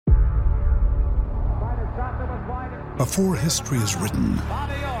Before history is written,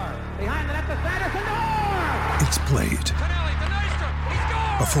 it's played.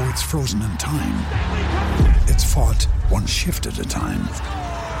 Before it's frozen in time, it's fought one shift at a time.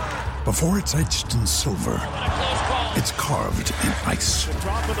 Before it's etched in silver, it's carved in ice.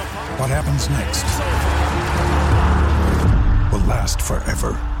 What happens next will last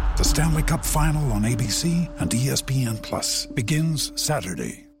forever. The Stanley Cup Final on ABC and ESPN Plus begins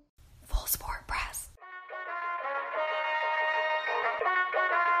Saturday. Full Sport Press.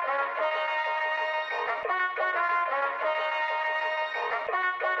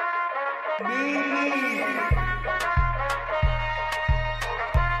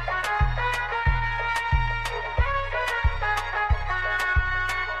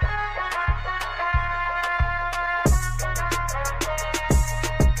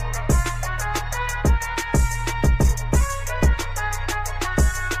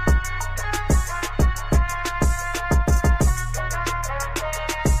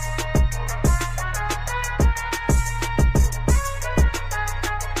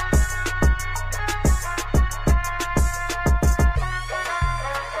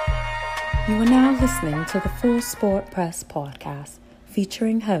 You are now listening to the Full Sport Press podcast,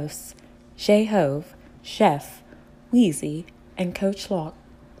 featuring hosts J-Hove, Chef, Weezy, and Coach Locke.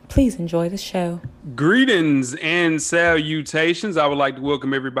 Please enjoy the show. Greetings and salutations. I would like to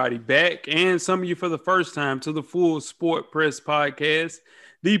welcome everybody back, and some of you for the first time, to the Full Sport Press podcast,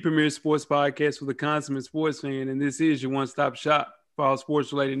 the premier sports podcast for the consummate sports fan. And this is your one-stop shop for all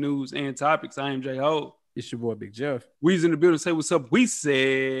sports-related news and topics. I am J-Hove. It's your boy, Big Jeff. Weezy in the building. Say what's up,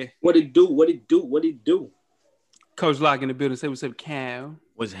 Weezy. What it do? What it do? What it do? Coach Locke in the building. Say what's up, Cal.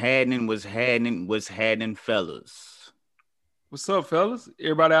 What's happening, fellas? What's up, fellas?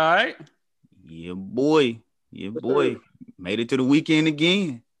 Everybody all right? Yeah, boy. Made it to the weekend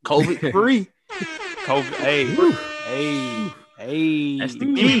again. COVID-free. Hey. That's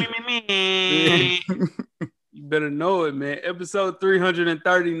the key. You better know it, man. Episode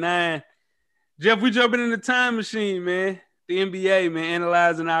 339. Jeff, we jumping in the time machine, man. The NBA, man,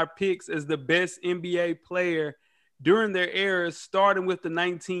 analyzing our picks as the best NBA player during their era, starting with the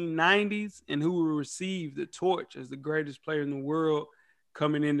 1990s, and who will receive the torch as the greatest player in the world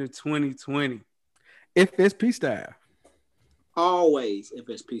coming into 2020. FSP style. Always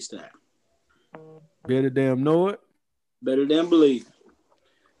FSP style. Better damn know it. Better than believe.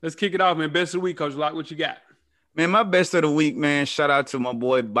 Let's kick it off, man. Best of the week, Coach Locke. What you got? Man, my best of the week, man, shout out to my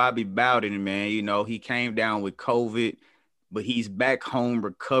boy Bobby Bowden, man. You know, he came down with COVID, but he's back home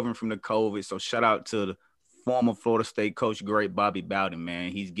recovering from the COVID. So shout out to the former Florida State coach, great Bobby Bowden,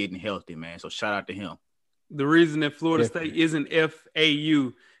 man. He's getting healthy, man. So shout out to him. The reason that Florida State isn't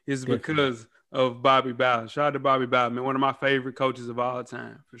FAU is because of Bobby Bowden. Shout out to Bobby Bowden, man. One of my favorite coaches of all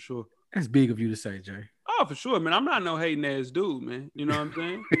time, for sure. That's big of you to say, Jay. Oh, for sure, man. I'm not no hating ass dude, man. You know what I'm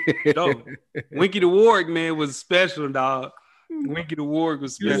saying? Dope. Winky the Warg, man, was special, dog. Winky the Warg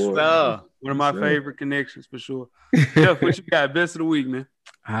was special. One of my favorite connections, for sure. Jeff, what you got? Best of the week, man.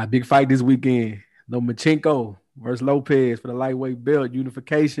 Big fight this weekend. Lomachenko versus Lopez for the lightweight belt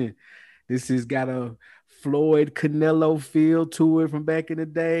unification. This has got a Floyd Canelo feel to it from back in the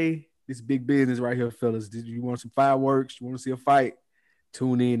day. This is big business right here, fellas. Did you want some fireworks? You want to see a fight?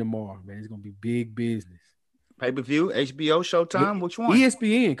 Tune in tomorrow, man. It's going to be big business. Pay-per-view, HBO, Showtime, which one?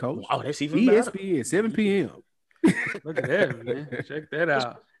 ESPN, Coach. Oh, that's even better. ESPN, 7 p.m. Look at that, man. Check that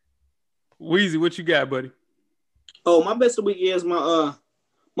out. Weezy, what you got, buddy? Oh, my best of the week is my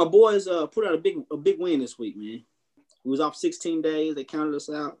boys put out a big win this week, man. We was off 16 days. They counted us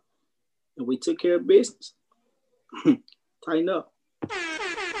out, and we took care of business. Tighten up.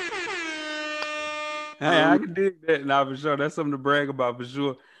 Hey, I can dig that now for sure. That's something to brag about for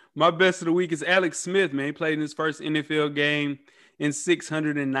sure. My best of the week is Alex Smith, man. He played in his first NFL game in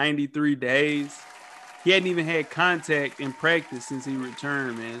 693 days. He hadn't even had contact in practice since he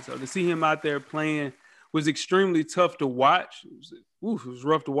returned, man. So to see him out there playing was extremely tough to watch. It was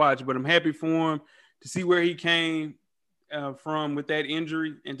rough to watch, but I'm happy for him to see where he came from with that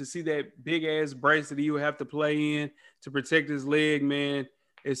injury and to see that big-ass brace that he would have to play in to protect his leg, man.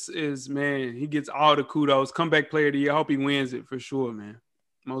 Man, he gets all the kudos. Comeback player of the year. I hope he wins it for sure, man.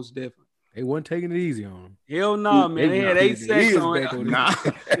 Most definitely. They wasn't taking it easy on him. Hell no, man. They had 8 sacks on it. Nah.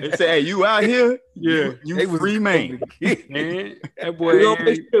 They said, hey, you out here? Yeah. You free man. Man, that boy.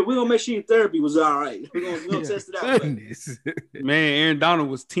 We're gonna make sure your therapy was all right. We're gonna test it out. Man, Aaron Donald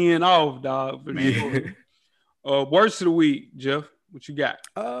was 10 off, dog. For sure. Worst of the week, Jeff. What you got?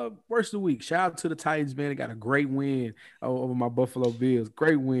 Worst of the week. Shout out to the Titans, man. They got a great win over my Buffalo Bills.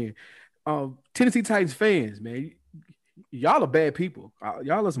 Great win. Tennessee Titans fans, man. y'all are bad people.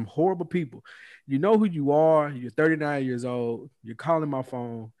 Y'all are some horrible people. You know who you are. You're 39 years old. You're calling my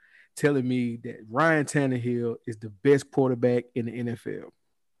phone telling me that Ryan Tannehill is the best quarterback in the NFL.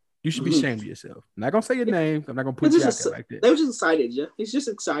 You should be ashamed of yourself. I'm not going to say your name. I'm not going to put you out there like that. They were just excited, Jeff. He's just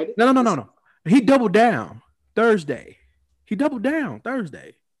excited. No. He doubled down Thursday.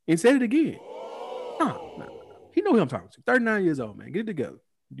 And said it again. No. He know who I'm talking to. 39 years old, man. Get it together.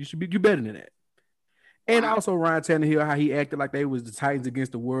 You better than that. And also Ryan Tannehill, how he acted like they was the Titans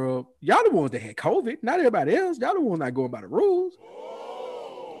against the world. Y'all the ones that had COVID, not everybody else. Y'all the ones not going by the rules.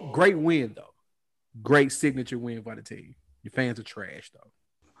 Great win, though. Great signature win by the team. Your fans are trash, though.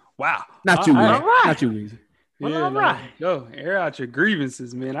 Wow. Not you, man. Right. Not you, Weezy. Yeah, all right. Go air out your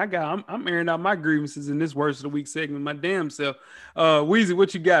grievances, man. I'm airing out my grievances in this worst of the week segment, my damn self. Weezy,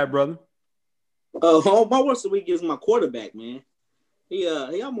 what you got, brother? My worst of the week is my quarterback, man. He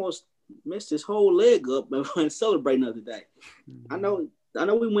almost messed his whole leg up and celebrating the other day. I know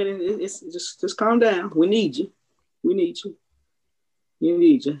we winning. It's just calm down. We need you.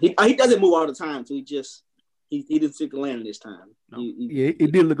 He doesn't move all the time, so he didn't stick the landing this time. No.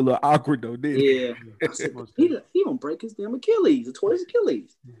 It did look a little awkward though, didn't it? Yeah. I said, he don't break his damn Achilles. He tore his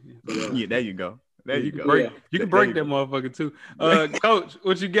Achilles. Yeah, there you go. You can break that motherfucker too. Coach,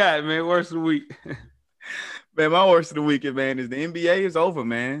 what you got, man? Worst of the week. Man, my worst of the week, man, is the NBA is over,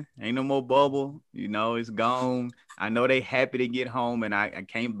 man. Ain't no more bubble. You know, it's gone. I know they happy to get home, and I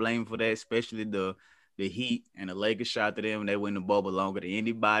can't blame for that, especially the Heat and the Lakers shot to them. They win the bubble longer than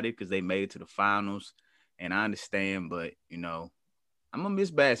anybody because they made it to the finals. And I understand, but, you know, I'm going to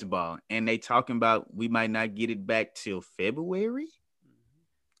miss basketball. And they talking about we might not get it back till February.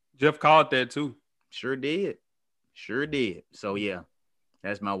 Jeff called that too. Sure did. So, yeah,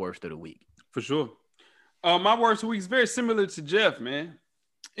 that's my worst of the week. For sure. My worst of the week is very similar to Jeff, man.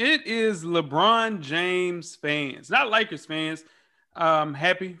 It is LeBron James fans, not Lakers fans. I'm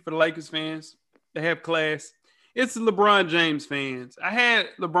happy for the Lakers fans. They have class. It's the LeBron James fans. I had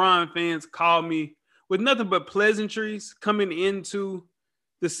LeBron fans call me with nothing but pleasantries coming into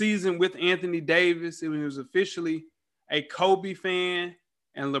the season with Anthony Davis. It was officially a Kobe fan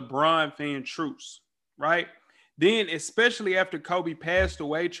and LeBron fan truce, right? Then, especially after Kobe passed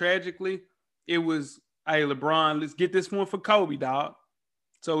away tragically, it was, hey, LeBron, let's get this one for Kobe, dog.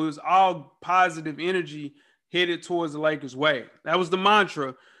 So it was all positive energy headed towards the Lakers' way. That was the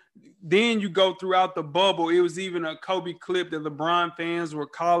mantra. Then you go throughout the bubble. It was even a Kobe clip that LeBron fans were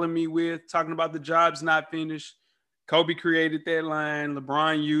calling me with, talking about the job's not finished. Kobe created that line.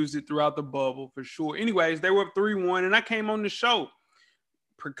 LeBron used it throughout the bubble for sure. Anyways, they were up 3-1, and I came on the show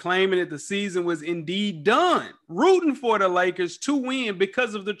proclaiming that the season was indeed done, rooting for the Lakers to win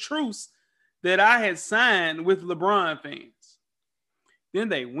because of the truce that I had signed with LeBron fans. Then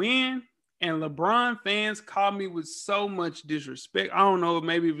they win, and LeBron fans called me with so much disrespect. I don't know,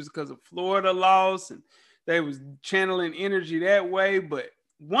 maybe it was because of Florida loss and they was channeling energy that way, but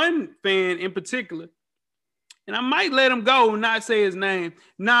one fan in particular, and I might let him go and not say his name.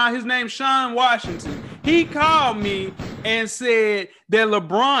 His name's Sean Washington. He called me and said that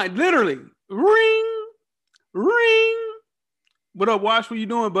LeBron, literally, ring. What up, Wash? What you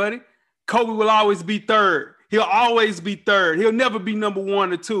doing, buddy? Kobe will always be third. He'll always be third. He'll never be number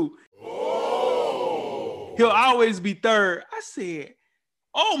 1 or 2. He'll always be third. I said,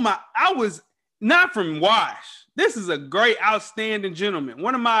 I was not from Wash. This is a great, outstanding gentleman.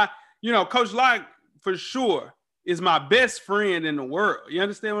 One of my, Coach Locke, for sure, is my best friend in the world. You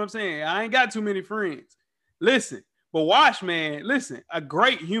understand what I'm saying? I ain't got too many friends. Listen, but Wash, man, a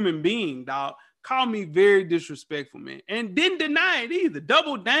great human being, dog, called me very disrespectful, man, and didn't deny it either.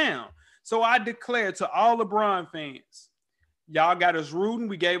 Doubled down. So I declare to all LeBron fans, y'all got us rooting.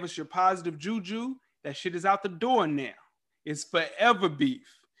 We gave us your positive juju. That shit is out the door now. It's forever beef.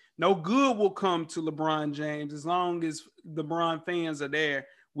 No good will come to LeBron James as long as LeBron fans are there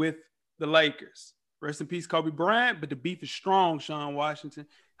with the Lakers. Rest in peace, Kobe Bryant, but the beef is strong, Sean Washington.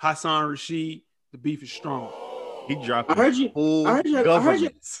 Hassan Rashid, the beef is strong. He dropped I heard you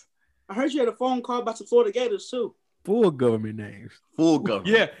had a phone call about the Florida Gators too. Full government names. Full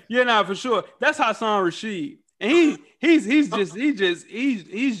government. Yeah, for sure. That's Hassan Rashid. And he's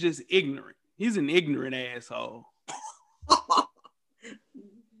just ignorant. He's an ignorant asshole.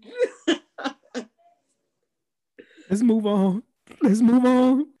 Let's move on.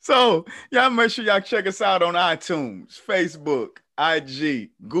 So, y'all make sure y'all check us out on iTunes, Facebook,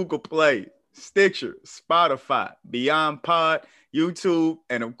 IG, Google Play, Stitcher, Spotify, Beyond Pod, YouTube,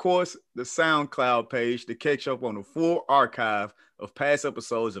 and of course, the SoundCloud page to catch up on the full archive of past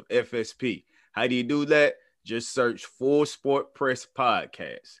episodes of FSP. How do you do that? Just search Full Sport Press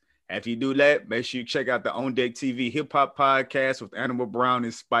Podcast. After you do that, make sure you check out the On Deck TV Hip Hop Podcast with Animal Brown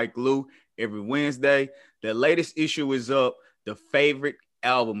and Spike Lou every Wednesday. The latest issue is up, the favorite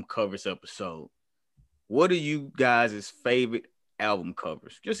album covers episode. What are you guys' favorite album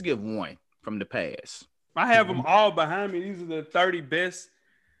covers? Just give one from the past. I have them all behind me. These are the 30 best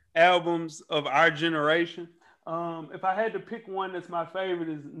albums of our generation. If I had to pick one that's my favorite,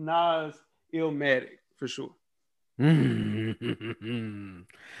 is Nas Illmatic for sure. Yeah.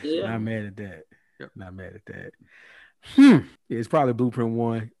 Yeah. Not mad at that. Yep. Not mad at that. Yeah, it's probably Blueprint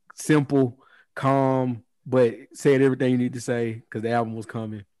 1. Simple, calm, but said everything you need to say because the album was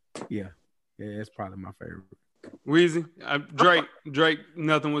coming. Yeah, it's probably my favorite. Weezy, Drake,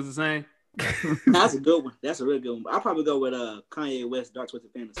 nothing was the same. That's a good one. That's a real good one. I'll probably go with Kanye West, Dark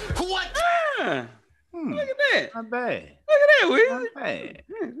Twisted Fantasy. What? Look at that. Not bad. Look at that, Weezy. Not bad.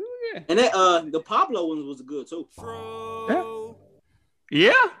 Yeah. And that the Pablo one was good too.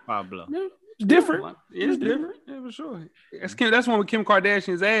 Yeah. Pablo. Yeah, it's different. Yeah, it's different. Yeah, for sure. That's one with Kim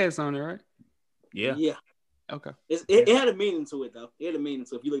Kardashian's ass on it, right? Yeah. Yeah. Okay. It had a meaning to it though. It had a meaning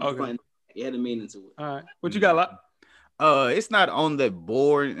to it. If you look at the front, it had a meaning to it. All right. What you got, Lot? It's not on the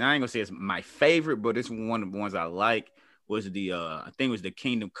board. I ain't gonna say it's my favorite, but it's one of the ones I like. Was the I think it was the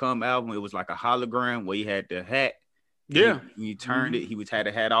Kingdom Come album. It was like a hologram where he had the hat. Yeah. When you turned it, he had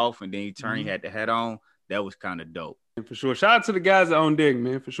the hat off, and then he turned, he had the hat on. That was kind of dope. For sure. Shout out to the guys at On Deck,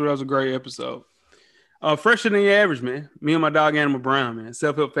 man. For sure, that was a great episode. Fresher than your average, man. Me and my dog Animal Brown, man.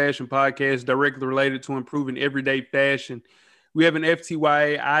 Self-help fashion podcast directly related to improving everyday fashion. We have an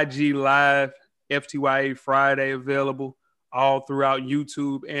FTYA IG Live, FTYA Friday available all throughout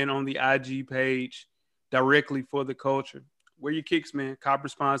YouTube and on the IG page directly for the culture. Wear your kicks, man. Cop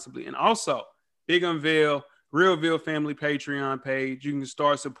responsibly. And also, Big Unveil, Realville Family Patreon page. You can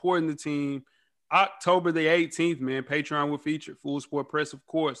start supporting the team. October the 18th, man. Patreon will feature Full Sport Press, of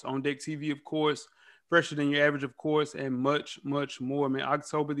course. On Deck TV, of course. Fresher Than Your Average, of course. And much, much more, man.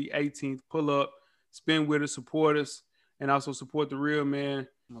 October the 18th. Pull up. Spend with us. Support us. And also support the real, man.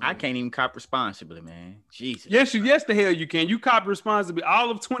 I can't even cop responsibly, man. Jesus. Yes, the hell you can. You cop responsibly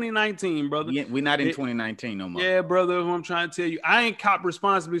all of 2019, brother. We're not in 2019 no more. Yeah, brother. That's what I'm trying to tell you. I ain't cop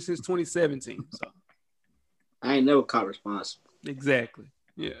responsibly since 2017. So I ain't never caught responsible. exactly.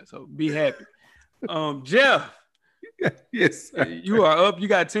 Yeah. So be happy. Jeff. Yes. You are up. You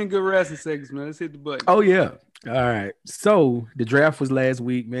got 10 good wrestling seconds, man. Let's hit the button. Oh, yeah. All right. So the draft was last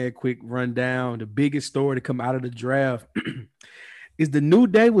week, man. Quick rundown. The biggest story to come out of the draft is the New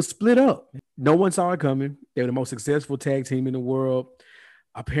Day was split up. No one saw it coming. They were the most successful tag team in the world.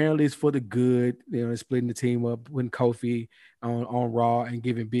 Apparently, it's for the good. They're splitting the team up, putting Kofi on Raw and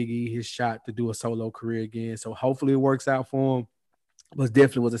giving Big E his shot to do a solo career again. So hopefully it works out for him. But it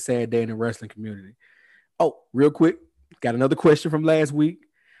definitely was a sad day in the wrestling community. Oh, real quick, got another question from last week.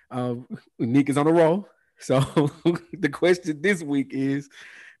 Nick is on the roll. So the question this week is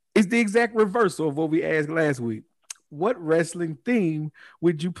the exact reversal of what we asked last week. What wrestling theme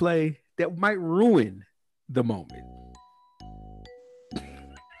would you play that might ruin the moment?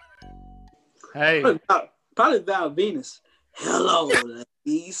 Hey. Probably Val Venus. Hello,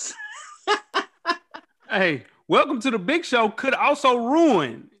 ladies. Hey, welcome to the big show. Could also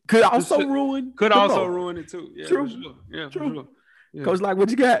ruin. Could also ruin it too. Yeah, true. For sure. Yeah, True. for sure. Yeah. Coach, like, what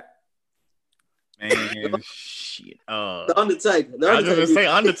you got? Man, shit. The Undertaker. I was gonna say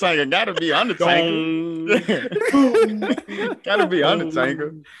Undertaker. Gotta be Undertaker. Gotta be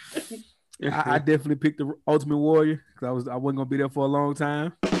Undertaker. I definitely picked the Ultimate Warrior because I wasn't gonna be there for a long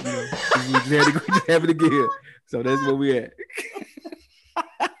time. You know, we just have it again. So that's where we at.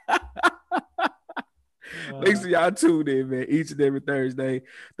 Make sure y'all tune in, man. Each and every Thursday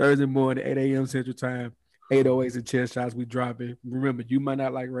morning, 8 a.m. Central Time. 808s and chest shots we dropping. Remember, you might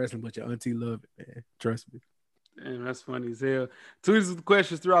not like wrestling, but your auntie love it, man. Trust me. Damn, that's funny as hell. Tweet us with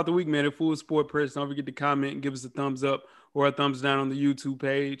questions throughout the week, man. At Full Sport Press. Don't forget to comment and give us a thumbs up or a thumbs down on the YouTube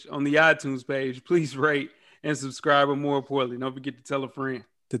page. On the iTunes page, please rate and subscribe. But more importantly, don't forget to tell a friend.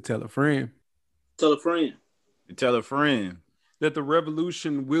 To tell a friend. Tell a friend. Tell a friend. That the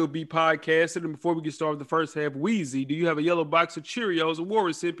revolution will be podcasted. And before we get started with the first half, Weezy, do you have a yellow box of Cheerios award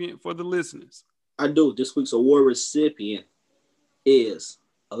recipient for the listeners? I do. This week's award recipient is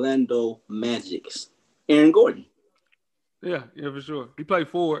Orlando Magic's Aaron Gordon. Yeah, for sure. He played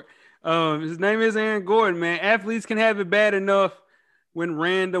forward. His name is Aaron Gordon, man. Athletes can have it bad enough when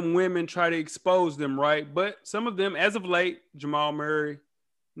random women try to expose them, right? But some of them, as of late, Jamal Murray,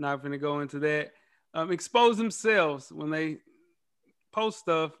 not going to go into that, expose themselves when they post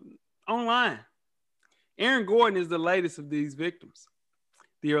stuff online. Aaron Gordon is the latest of these victims.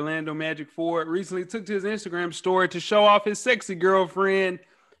 The Orlando Magic forward recently took to his Instagram story to show off his sexy girlfriend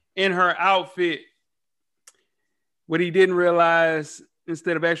in her outfit. What he didn't realize,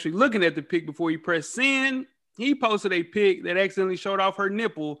 instead of actually looking at the pic before he pressed send, he posted a pic that accidentally showed off her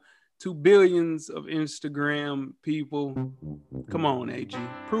nipple to billions of Instagram people. Come on, AG.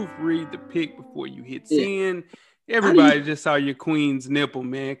 Proofread the pic before you hit send. Everybody just saw your queen's nipple,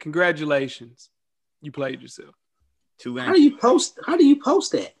 man. Congratulations. You played yourself. How do you post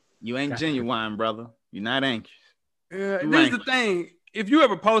that? You ain't genuine, brother. You're not anxious. This is the thing. If you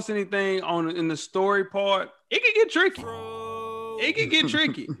ever post anything in the story part, it can get tricky. It can get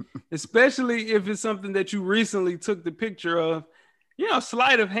tricky, especially if it's something that you recently took the picture of.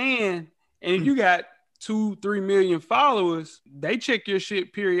 Sleight of hand. And if you got 2-3 million followers, they check your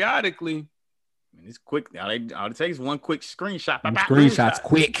shit periodically. It's quick. All it takes is one quick screenshot. Screenshots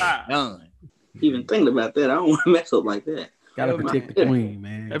quick. Done. Even thinking about that, I don't want to mess up like that. Gotta protect the queen,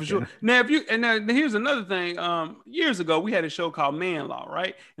 man. For sure. Now, here's another thing. Years ago, we had a show called Man Law,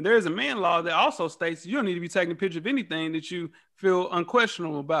 right? And there is a man law that also states you don't need to be taking a picture of anything that you feel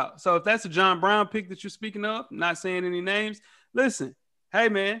unquestionable about. So if that's a John Brown pick that you're speaking of, not saying any names, listen, hey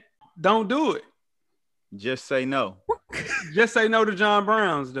man, don't do it. Just say no. Just say no to John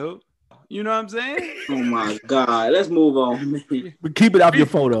Browns, dude. You know what I'm saying? Oh my God. Let's move on, man. But keep it out of your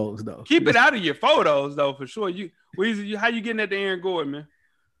photos, though. Keep it out of your photos, though, for sure. Weezy, how you getting at the Aaron Gordon, man?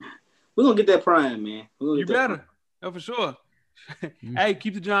 We're gonna get that prime, man. You better. Oh, for sure. Hey,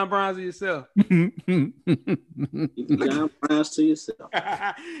 keep the John Browns to yourself. Keep the John Browns to yourself.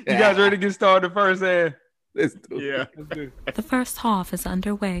 You guys ready to get started first half? Let's do it. Yeah. Let's do it. The first half is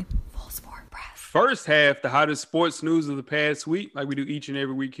underway. Full Sport Press. First half, the hottest sports news of the past week, like we do each and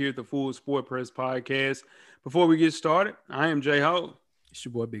every week here at the Full Sport Press podcast. Before we get started, I am J-Ho. It's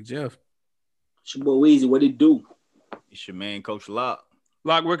your boy, Big Jeff. It's your boy, Weezy. What it do? It's your man, Coach Locke.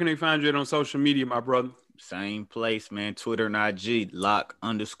 Locke, where can they find you on social media, my brother? Same place, man. Twitter and IG.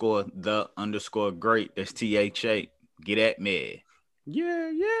 Locke_the_great. That's THA. Get at me.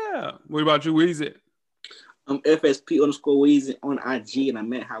 Yeah. What about you, Weezy? I'm FSP_Weezy on IG, and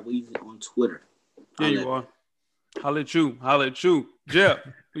I'm at How Weezy on Twitter. There you are. Holla at you. Jeff,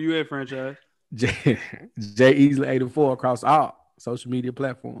 who you at, franchise? J Easley 84 across all social media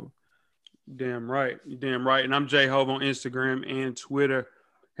platforms. Damn right. You're damn right. And I'm J-Hove on Instagram and Twitter.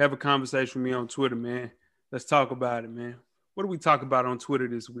 Have a conversation with me on Twitter, man. Let's talk about it, man. What do we talk about on Twitter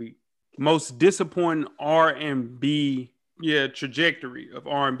this week? Most disappointing R&B, trajectory of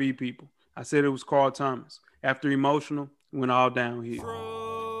R&B people. I said it was Carl Thomas. After Emotional, went all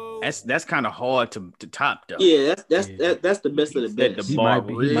downhill. That's kind of hard to top, though. Yeah, that's the best of the best. The bar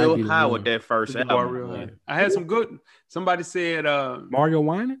real high with that first album. I had some good. Somebody said Mario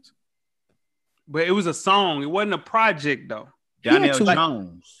Winans, but it was a song. It wasn't a project though. Donnell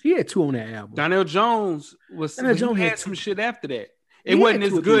Jones. He had 2 on that album. Donnell Jones had some shit after that. It wasn't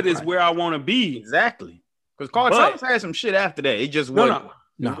as good as Where I Want to Be. Exactly. Because Carl Thomas had some shit after that. It just wasn't.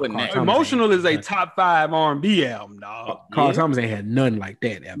 No, Emotional is a top 5 R&B album, dog. Carl Thomas ain't had none like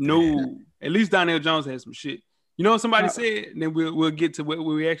that. At least Donnell Jones had some shit. You know what somebody said? And then we'll get to what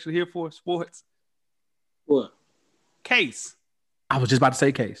we actually here for, sports. What? Case. I was just about to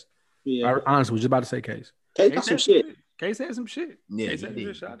say Case. Yeah. I honestly was just about to say Case. Case got some shit. Case had some shit. Yeah, Case had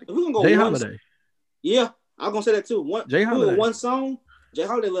some shit. We're gonna go Jay Holiday. Yeah, I was gonna say that too. Jay Holiday. One song, Jay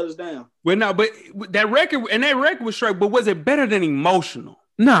Holiday let us down. Well, no, but that record was straight. But was it better than Emotional?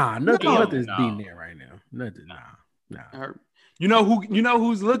 Nah, nothing's beating there right now. Nothing. Nah. You know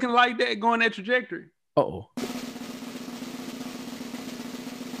who's looking like that, going that trajectory? Uh-oh.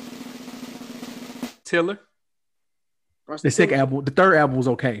 Tiller. The second album, the third album was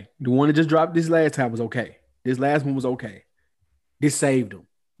okay. The one that just dropped this last time was okay. This last one was okay. This saved him.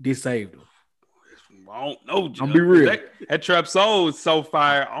 I don't know, Joe. I'm be real. That Trap Soul is so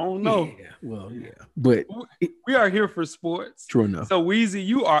fire. I don't know. Yeah. But we are here for sports. True enough. So Weezy,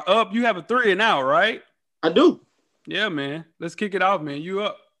 you are up. You have a 3 and out, right? I do. Yeah, man. Let's kick it off, man. You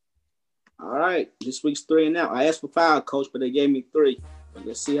up. All right. This week's 3 and out. I asked for 5, coach, but they gave me 3. But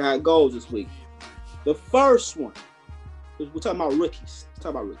let's see how it goes this week. The first one. We're talking about rookies.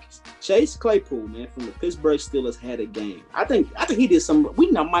 Chase Claypool, man, from the Pittsburgh Steelers had a game. I think he did some.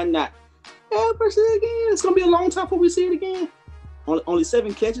 We might not ever see it again. It's gonna be a long time before we see it again. Only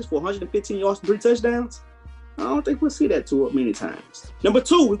 7 catches for 115 yards and 3 touchdowns. I don't think we'll see that too many times. Number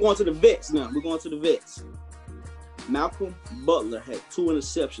 2, we're going to the vets now. Malcolm Butler had 2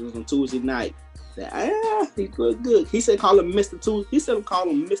 interceptions on Tuesday night. He good. He said call him Mr. Tuesday. He said call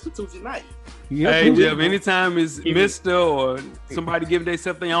him Mr. Tuesday night. Hey, Jeff, anytime it's Mr. or somebody giving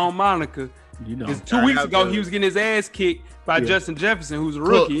themselves their own moniker. You know, 2 weeks ago, he was getting his ass kicked by Justin Jefferson, who's a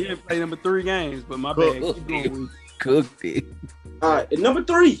rookie. He didn't play number 3 games, but my bad. Cooked it. All right, and number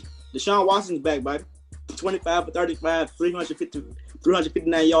 3, Deshaun Watson's back, baby. 25 for 35,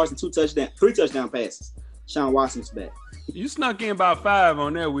 359 yards and 3 touchdown passes. Deshaun Watson's back. You snuck in about 5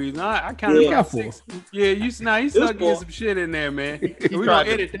 on that, Weezy. I counted about 6. Yeah, you snuck in some shit in there, man. We're going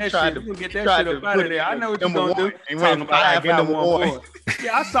to edit that shit. We're going to get that shit up out of there. I know what you're going to do. Talking about I got one boy.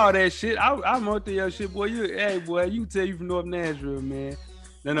 Yeah, I saw that shit. I'm on through your shit, boy. You tell you from North Nashville, man.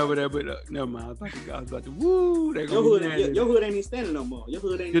 Then over there, but never mind. I was about to woo. Your hood ain't even standing no more. Your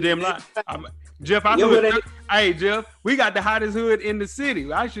hood ain't. You're damn right. Jeff, hey Jeff, we got the hottest hood in the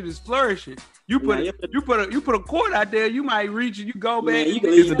city. Our shit is flourishing. You put a quart out there, you might reach it. You go back. You can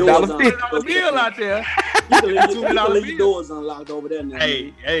leave the doors $1 bill out there. You can leave the doors unlocked over there now.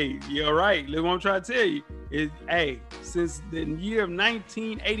 Hey, you're right. Look what I'm trying to tell you. Since the year of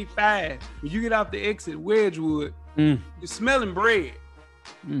 1985, when you get off the exit Wedgewood, you're smelling bread.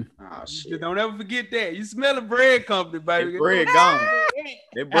 Oh, shit. Don't ever forget that. You smell the bread company, baby. That bread gone.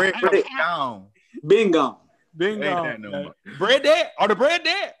 That bread gone. Been gone. No bread there? Are the bread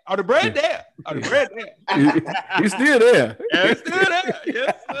there? Are the bread there? Are the bread there? You're still there. Yeah, it's still there.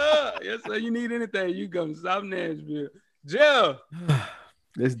 Yes, sir. Yes, sir. You need anything, you come to South Nashville. Jeff,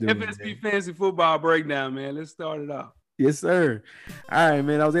 let's do FSB Fantasy Football Breakdown, man. Let's start it off. Yes, sir. All right,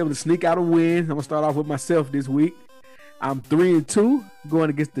 man. I was able to sneak out a win. I'm going to start off with myself this week. I'm 3-2 going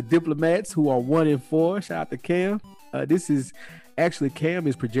against the Diplomats, who are 1-4. Shout out to Cam. Cam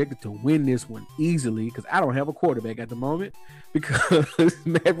is projected to win this one easily because I don't have a quarterback at the moment because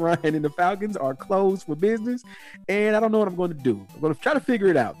Matt Ryan and the Falcons are closed for business, and I don't know what I'm going to do. I'm going to try to figure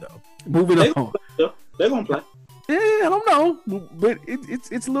it out though. Moving on. They're going to play. Yeah, I don't know, but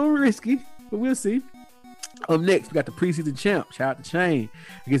it's a little risky, but we'll see. Up next, we got the preseason champ. Shout out to Shane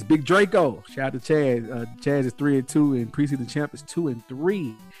against Big Draco. Shout out to Chaz. Chaz is 3-2, and preseason champ is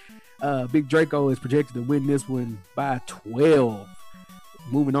 2-3. Big Draco is projected to win this one by 12.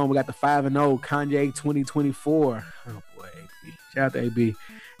 Moving on, we got the 5-0 Kanye 2024. Oh boy, AB. Shout out to AB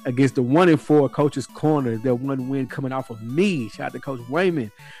against the 1-4 Coach's Corner. Their one win coming off of me. Shout out to Coach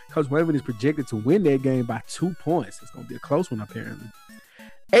Wayman. Coach Wayman is projected to win that game by 2 points. It's gonna be a close one apparently.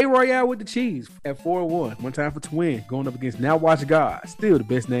 E.ra with the cheese at 4-1. One time for Twin going up against Now Watch God. Still the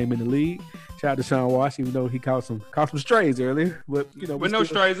best name in the league. Shout out to Sean Wash, even though he caught some strays earlier. But with no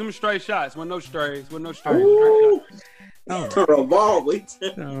strays, them straight shots. With no strays. Oh.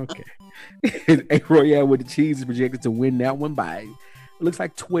 Okay. E.ra with the cheese is projected to win that one by, it looks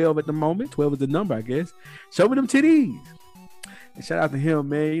like 12 at the moment. 12 is the number, I guess. Show me them titties. And shout out to him,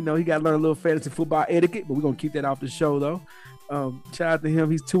 man. He got to learn a little fantasy football etiquette, but we're going to keep that off the show, though. Shout out to him.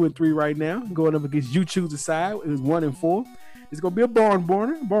 He's 2-3 right now. Going up against You Choose a Side. It was 1-4. It's going to be a barn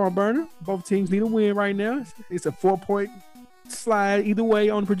burner. Both teams need a win right now. It's a 4-point slide either way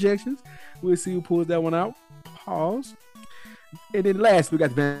on projections. We'll see who pulls that one out. Pause. And then last, we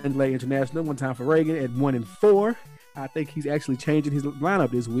got Vandalay International. One time for Reagan at 1-4. I think he's actually changing his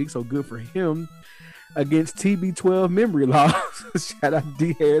lineup this week, so good for him. Against TB12 memory loss. Shout out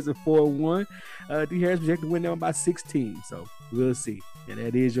to D.heir at 4-1. D.heir is projected to win that one by 16. So we'll see. And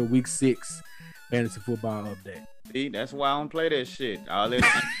that is your week 6 fantasy football update. See, that's why I don't play that shit. All that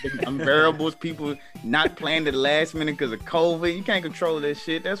unvariables, people not playing the last minute because of COVID. You can't control that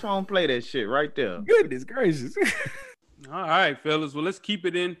shit. That's why I don't play that shit right there. Goodness gracious. All right, fellas. Well, let's keep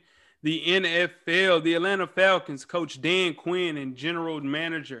it in the NFL. The Atlanta Falcons coach Dan Quinn and general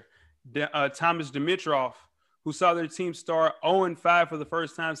manager Thomas Dimitroff, who saw their team start 0-5 for the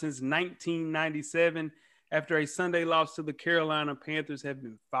first time since 1997 after a Sunday loss to the Carolina Panthers, have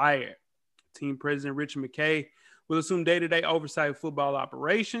been fired. Team president Richard McKay will assume day-to-day oversight of football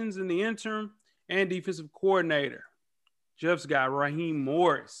operations in the interim, and defensive coordinator Jeff's guy Raheem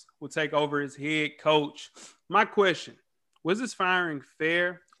Morris will take over as head coach. My question, was this firing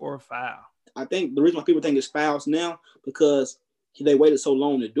fair or a foul? I think the reason why people think it's fouls now because they waited so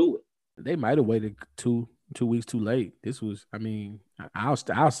long to do it. They might have waited two weeks too late. This was,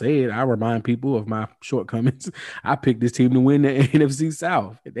 I'll say it. I'll remind people of my shortcomings. I picked this team to win the NFC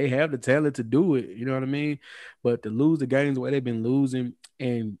South. They have the talent to do it. You know what I mean? But to lose the games the way they've been losing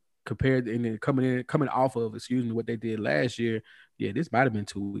and compared and then coming off of, what they did last year. Yeah, this might have been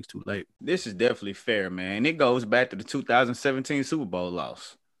 2 weeks too late. This is definitely fair, man. It goes back to the 2017 Super Bowl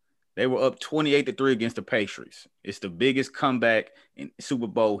loss. They were up 28-3 against the Patriots. It's the biggest comeback in Super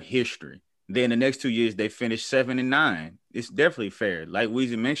Bowl history. Then the next 2 years, they finished 7-9. It's definitely fair. Like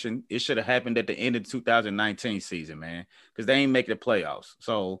Weezy mentioned, it should have happened at the end of the 2019 season, man, because they ain't making the playoffs.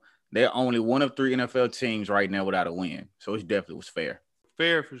 So they're only one of 3 NFL teams right now without a win. So it definitely was fair.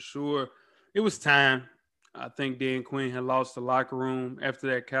 Fair for sure. It was time. I think Dan Quinn had lost the locker room after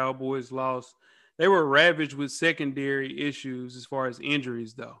that Cowboys loss. They were ravaged with secondary issues as far as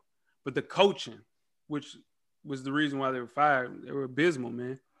injuries, though. But the coaching, which was the reason why they were fired, they were abysmal,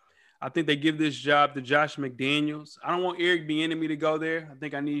 man. I think they give this job to Josh McDaniels. I don't want Eric Bieniemy to go there. I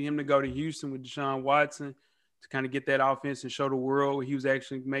think I need him to go to Houston with Deshaun Watson to kind of get that offense and show the world he was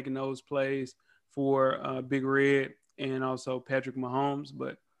actually making those plays for Big Red and also Patrick Mahomes.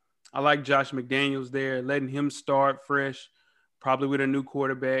 But I like Josh McDaniels there, letting him start fresh, probably with a new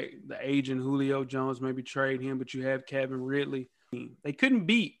quarterback. The agent Julio Jones, maybe trade him, but you have Kevin Ridley. They couldn't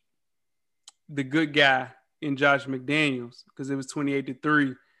beat the good guy in Josh McDaniels because it was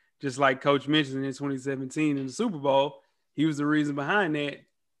 28-3. Just like Coach mentioned in 2017 in the Super Bowl, he was the reason behind that.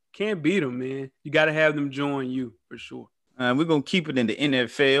 Can't beat them, man. You got to have them join you for sure. We're going to keep it in the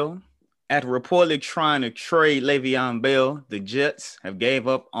NFL. After reportedly trying to trade Le'Veon Bell, the Jets have gave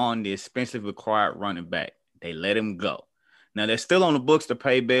up on the expensive acquired running back. They let him go. Now, they're still on the books to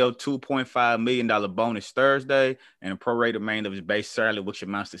pay Bell $2.5 million bonus Thursday and a prorated remainder of his base salary, which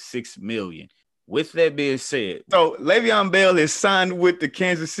amounts to $6 million. With that being said, so Le'Veon Bell is signed with the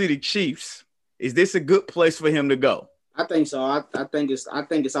Kansas City Chiefs. Is this a good place for him to go? I think so. I think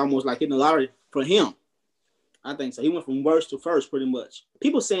it's almost like hitting the lottery for him. I think so. He went from worst to first, pretty much.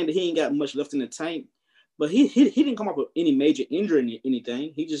 People saying that he ain't got much left in the tank, but he didn't come up with any major injury or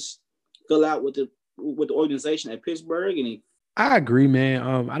anything. He just fell out with the organization at Pittsburgh, and I agree,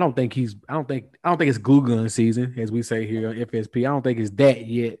 man. I don't think it's glue gun season, as we say here on FSP. I don't think it's that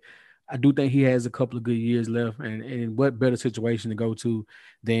yet. I do think he has a couple of good years left, and what better situation to go to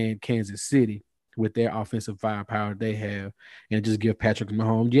than Kansas City with their offensive firepower they have, and just give Patrick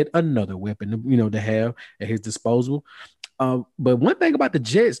Mahomes yet another weapon, to have at his disposal. But one thing about the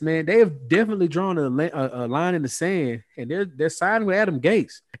Jets, man, they have definitely drawn a line in the sand, and they're siding with Adam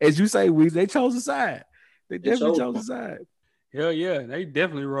Gase. As you say, Weezy, they chose a side. They definitely chose a side. Hell yeah, they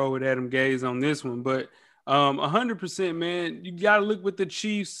definitely roll with Adam Gase on this one. But 100%, man, you got to look with the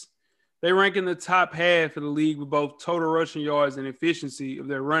Chiefs. They rank in the top half of the league with both total rushing yards and efficiency of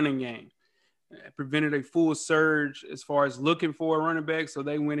their running game. It prevented a full surge as far as looking for a running back, so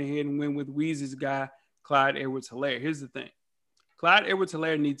they went ahead and went with Weezy's guy, Clyde Edwards-Helaire. Here's the thing. Clyde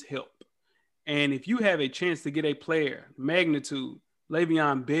Edwards-Helaire needs help. And if you have a chance to get a player, magnitude,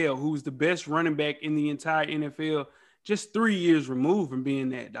 Le'Veon Bell, who's the best running back in the entire NFL, just 3 years removed from being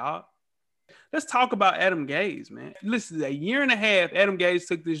that, dog. Let's talk about Adam Gase, man. Listen, a year and a half, Adam Gase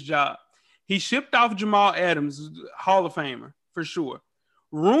took this job. He shipped off Jamal Adams, Hall of Famer, for sure.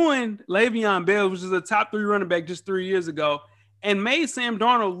 Ruined Le'Veon Bell, which is a top 3 running back just 3 years ago, and made Sam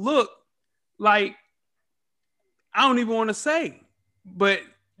Darnold look like, I don't even want to say. But,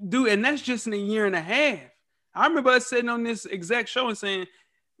 dude, and that's just in a year and a half. I remember us sitting on this exact show and saying,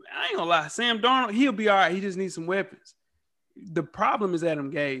 I ain't gonna lie, Sam Darnold, he'll be all right. He just needs some weapons. The problem is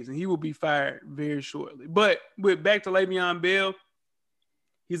Adam Gase, and he will be fired very shortly. But with back to Le'Veon Bell,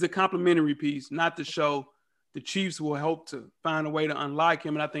 he's a complimentary piece, not the show. The Chiefs will hope to find a way to unlock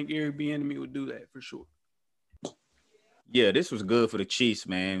him, and I think Eric Bieniemy would do that for sure. Yeah, this was good for the Chiefs,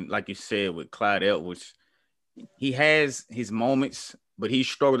 man. Like you said, with Clyde Edwards, he has his moments, but he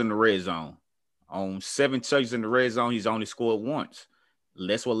struggled in the red zone. On 7 touches in the red zone, he's only scored once.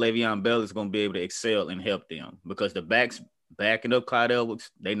 That's what Le'Veon Bell is going to be able to excel and help them, because the backs backing up Clyde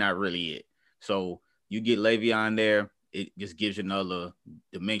Edwards, they're not really it. So you get Le'Veon there, it just gives you another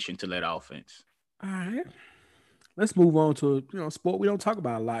dimension to that offense. All right. Let's move on to a sport we don't talk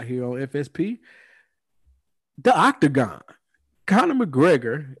about a lot here on FSP. The Octagon. Conor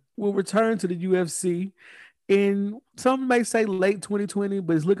McGregor will return to the UFC in, some may say late 2020,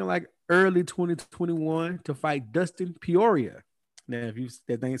 but it's looking like early 2021 to fight Dustin Poirier. Now, if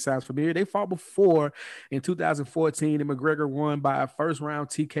that name sounds familiar, they fought before in 2014, and McGregor won by a first-round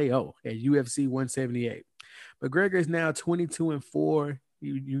TKO at UFC 178. McGregor is now 22-4.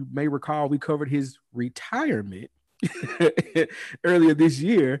 You may recall we covered his retirement earlier this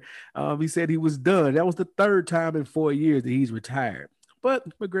year. He said he was done. That was the 3rd time in 4 years that he's retired. But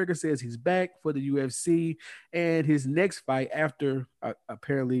McGregor says he's back for the UFC, and his next fight after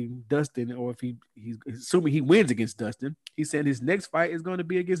apparently Dustin, or if he's assuming he wins against Dustin, he said his next fight is going to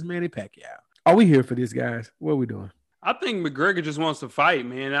be against Manny Pacquiao. Are we here for this, guys? What are we doing? I think McGregor just wants to fight,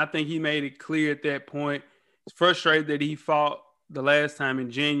 man. I think he made it clear at that point. He's frustrated that he fought the last time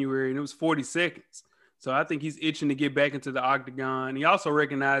in January, and it was 40 seconds. So I think he's itching to get back into the octagon. He also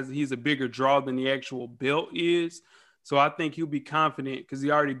recognized that he's a bigger draw than the actual belt is. So I think he'll be confident because he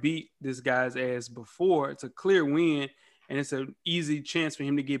already beat this guy's ass before. It's a clear win, and it's an easy chance for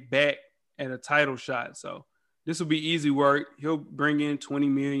him to get back at a title shot. So this will be easy work. He'll bring in $20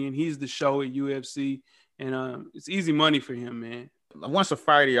 million. He's the show at UFC, and it's easy money for him, man. Once a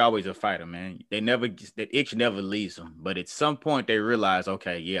fighter, you're always a fighter, man. That itch never leaves them. But at some point, they realize,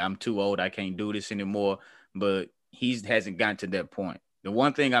 okay, yeah, I'm too old. I can't do this anymore. But he hasn't gotten to that point. The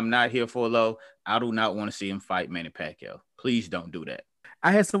one thing I'm not here for, though, I do not want to see him fight Manny Pacquiao. Please don't do that.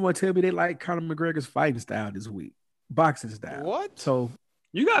 I had someone tell me they like Conor McGregor's fighting style this week, boxing style. What? So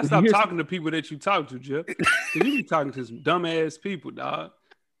you gotta stop talking to people that you talk to, Jeff. You be talking to some dumbass people, dog.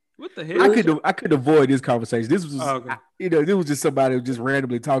 What the hell? I could avoid this conversation. This was just, okay. This was just somebody just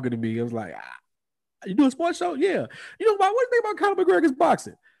randomly talking to me. I was like, you do a sports show? Yeah. You know what do you think about Conor McGregor's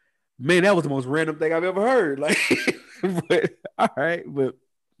boxing? Man, that was the most random thing I've ever heard. Like, but all right, but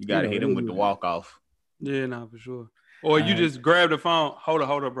you gotta hit him with the walk off. Yeah, no, for sure. Or you just grab the phone. Hold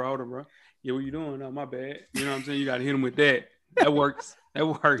up, bro. Yeah, what you doing? Oh, my bad. You know what I'm saying? You gotta hit him with that. That works. It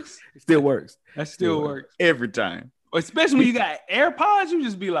still works. That still works every time. Especially when you got AirPods, you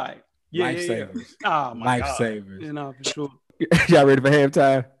just be like, lifesavers. Yeah. Oh my God. Lifesavers. You know, for sure. Y'all ready for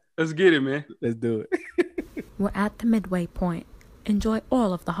halftime? Let's get it, man. Let's do it. We're at the midway point. Enjoy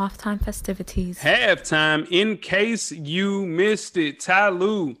all of the halftime festivities. Halftime, in case you missed it, Ty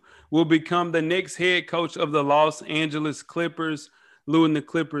Lue will become the next head coach of the Los Angeles Clippers. Lue and the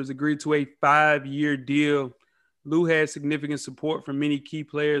Clippers agreed to a 5-year deal. Lue had significant support from many key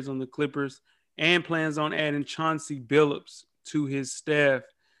players on the Clippers and plans on adding Chauncey Billups to his staff.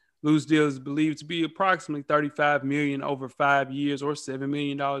 Lue's deal is believed to be approximately $35 million over 5 years or $7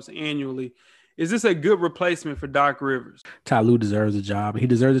 million annually. Is this a good replacement for Doc Rivers? Ty Lue deserves a job. He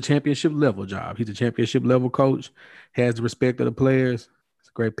deserves a championship level job. He's a championship level coach, has the respect of the players. It's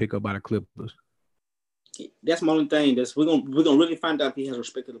a great pickup by the Clippers. That's my only thing. We're gonna really find out if he has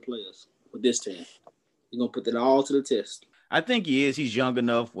respect of the players with this team. We're gonna put that all to the test. I think he is. He's young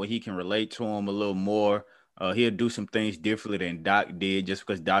enough where he can relate to him a little more. He'll do some things differently than Doc did just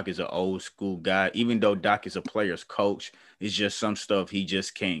because Doc is an old school guy. Even though Doc is a player's coach, it's just some stuff he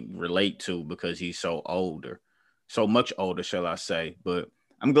just can't relate to because he's so much older, shall I say. But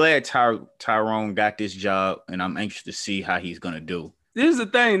I'm glad Tyrone got this job, and I'm anxious to see how he's going to do. This is the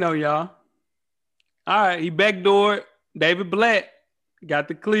thing, though, y'all. All right, he backdoored David Blatt, got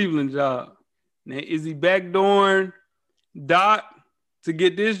the Cleveland job. Now, is he backdooring Doc to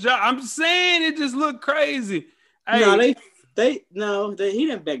get this job? I'm saying it just looked crazy. Hey, no, he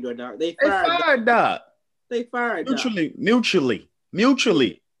didn't backdoor Doc. They fired Doc. They fired Doc. Mutually.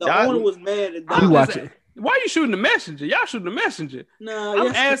 The owner was mad at Doc. Why are you shooting the messenger? Y'all shooting the messenger. No,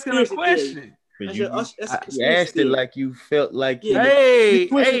 I'm asking a question. You asked it like you felt like you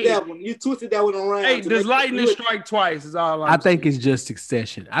twisted that one. You twisted that one around. Hey, does lightning strike twice? Is all I think it's just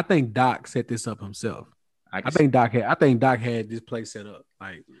succession. I think Doc set this up himself. I think Doc had this place set up.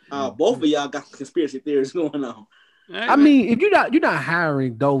 Like both of y'all got conspiracy theories going on. I mean, if you're not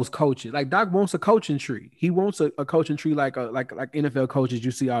hiring those coaches, like Doc wants a coaching tree. He wants a coaching tree like NFL coaches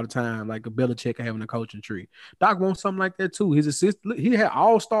you see all the time, like a Belichick having a coaching tree. Doc wants something like that too. His assistant, he had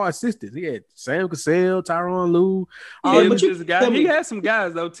all-star assistants. He had Sam Cassell, Tyronn Lue. He had some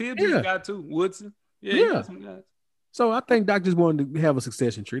guys though. Tibbs is a guy too. Woodson. Yeah. Some guys. So I think Doc just wanted to have a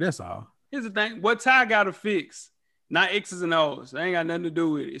succession tree. That's all. Here's the thing: what Ty got to fix, not X's and O's. They ain't got nothing to do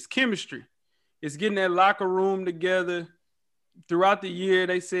with it. It's chemistry. It's getting that locker room together. Throughout the year,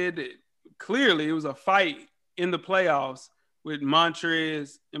 they said that clearly it was a fight in the playoffs with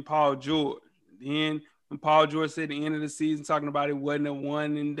Montrez and Paul George. Then when Paul George said at the end of the season, talking about it wasn't a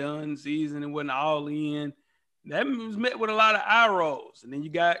one-and-done season, it wasn't all in, that was met with a lot of eye rolls. And then you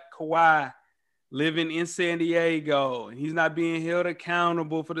got Kawhi living in San Diego, and he's not being held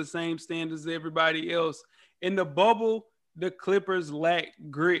accountable for the same standards as everybody else. In the bubble, the Clippers lack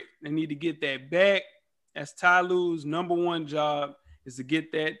grit. They need to get that back. That's Ty Lue's number one job, is to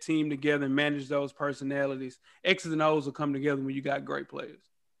get that team together and manage those personalities. X's and O's will come together when you got great players.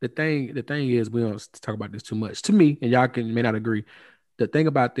 The thing is, we don't talk about this too much. To me, and y'all may not agree, the thing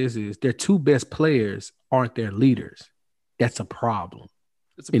about this is their two best players aren't their leaders. That's a problem.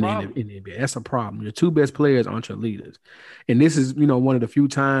 It's a problem. In the NBA. That's a problem. Your two best players aren't your leaders. And this is, one of the few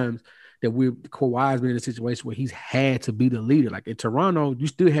times that Kawhi's been in a situation where he's had to be the leader. Like in Toronto, you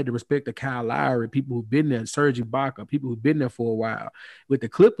still had to respect the Kyle Lowry, people who've been there, Serge Ibaka, people who've been there for a while. With the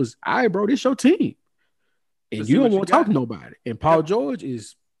Clippers, all right, bro, this your team. And you don't want to talk to nobody. And Paul George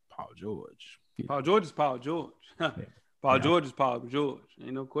is Paul George. Paul George is Paul George. Paul George is Paul George.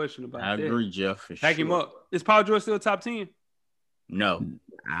 Ain't no question about that. I agree, Jeff. Pack him up. Is Paul George still top 10? No.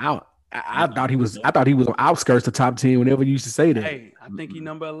 I thought he was on outskirts of top 10 whenever you used to say that. Hey, I think he's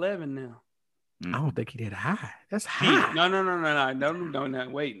number 11 now. I don't think he that high. That's high. No.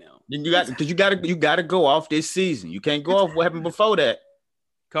 Wait now. You got to go off this season. You can't go off what happened before that.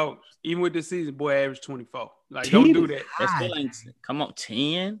 Coach, even with this season, boy, averaged 24. Like, 10 don't do that. That's still ain't. Come on,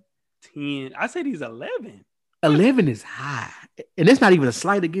 10. 10. I said he's 11. 11 is high, and it's not even a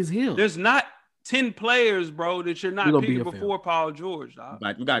slight against him. There's not 10 players, bro, that you're not picking before Paul George, dog.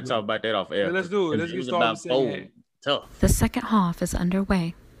 But we gotta talk about that off air. Yeah, let's do it. Let's get started with the second half. Tough. The second half is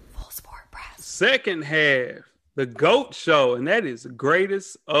underway. Full sport press. Second half, the GOAT show, and that is the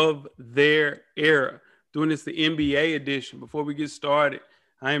greatest of their era. Doing this the NBA edition. Before we get started,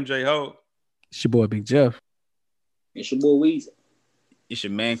 I am J.Ho. It's your boy Big Jeff. It's your boy Weezy. It's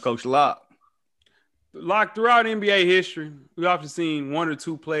your man, Coach Locke. Locke, throughout NBA history, we've often seen one or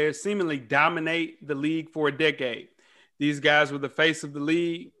two players seemingly dominate the league for a decade. These guys were the face of the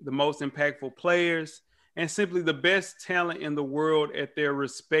league, the most impactful players, and simply the best talent in the world at their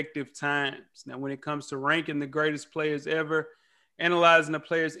respective times. Now, when it comes to ranking the greatest players ever, analyzing a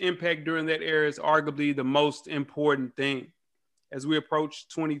player's impact during that era is arguably the most important thing. As we approach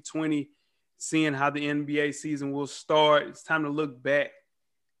 2020, seeing how the NBA season will start, it's time to look back.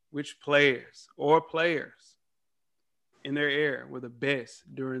 Which players in their era were the best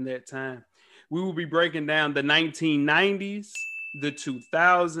during that time? We will be breaking down the 1990s, the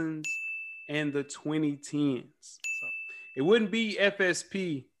 2000s, and the 2010s. So it wouldn't be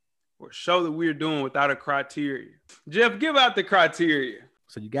FSP or show that we're doing without a criteria. Jeff, give out the criteria.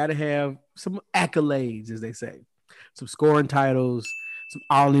 So you got to have some accolades, as they say, some scoring titles, some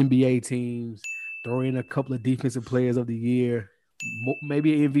All-NBA teams, throw in a couple of defensive players of the year,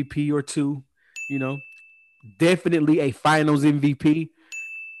 maybe an MVP or two, definitely a finals MVP.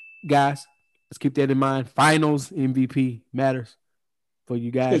 Guys, let's keep that in mind. Finals MVP matters for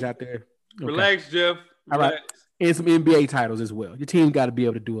you guys out there. Okay. Relax, Jeff. Relax. All right. And some NBA titles as well. Your team got to be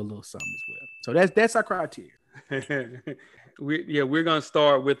able to do a little something as well. So that's our criteria. We're going to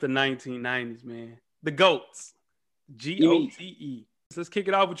start with the 1990s, man. The GOATs. G.O.T.E. So let's kick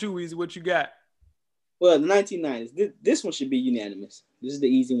it off with you, Weezy. What you got? Well, the 1990s. This one should be unanimous. This is the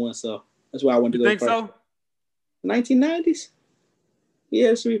easy one, so that's why I wanted to go first. You think so? 1990s? Yeah,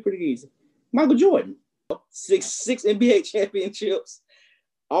 it should be pretty easy. Michael Jordan. Six NBA championships.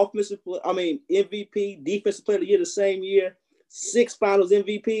 MVP, defensive player of the year the same year. 6 finals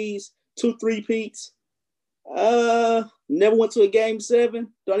MVPs. 2 3-peats. Never went to a game 7.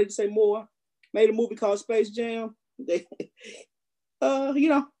 Don't need to say more. Made a movie called Space Jam.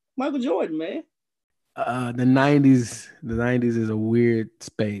 Michael Jordan, man. The 90s is a weird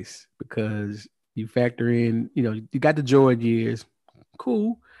space because you factor in, you got the Jordan years,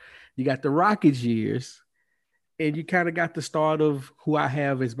 cool. You got the Rockets years, and you kind of got the start of who I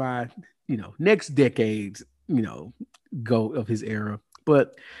have as my, next decade's, GOAT of his era.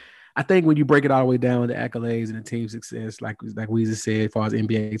 But I think when you break it all the way down, the accolades and the team success, like Weezy said, as far as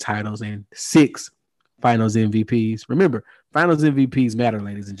NBA titles and 6 finals MVPs. Remember, finals MVPs matter,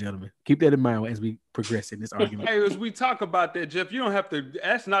 ladies and gentlemen. Keep that in mind as we progress in this argument. Hey, as we talk about that, Jeff, you don't have to.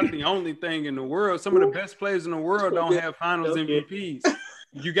 That's not the only thing in the world. Some of the best players in the world don't have finals MVPs.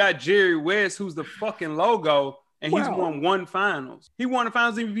 You got Jerry West, who's the fucking logo, and he's won 1 finals. He won the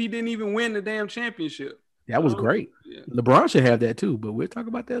finals MVP, didn't even win the damn championship. That was great. Yeah. LeBron should have that too, but we'll talk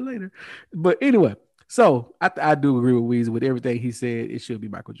about that later. But anyway, so I do agree with Weezy with everything he said. It should be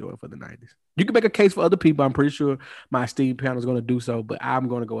Michael Jordan for the 90s. You can make a case for other people. I'm pretty sure my esteemed panel is going to do so, but I'm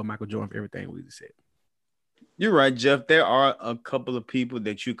going to go with Michael Jordan for everything Weezy said. You're right, Jeff. There are a couple of people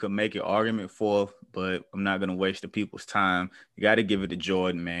that you could make an argument for, but I'm not going to waste the people's time. You got to give it to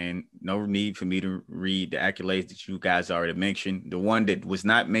Jordan, man. No need for me to read the accolades that you guys already mentioned. The one that was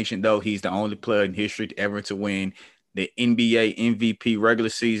not mentioned, though, he's the only player in history ever to win the NBA MVP regular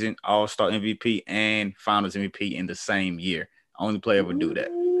season, All-Star MVP, and Finals MVP in the same year. Only player ever do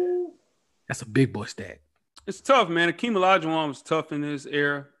that. That's a big boy stat. It's tough, man. Akeem Olajuwon was tough in this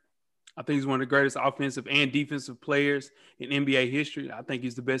era. I think he's one of the greatest offensive and defensive players in NBA history. I think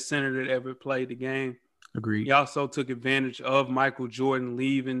he's the best center that ever played the game. Agreed. He also took advantage of Michael Jordan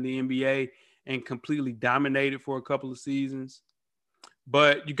leaving the NBA and completely dominated for a couple of seasons.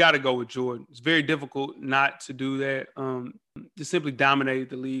 But you got to go with Jordan. It's very difficult not to do that. Just simply dominated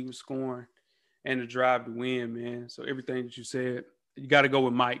the league with scoring and the drive to win, man. So everything that you said, you got to go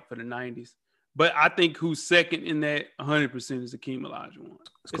with Mike for the 90s. But I think who's second in that 100% is Akeem Olajuwon.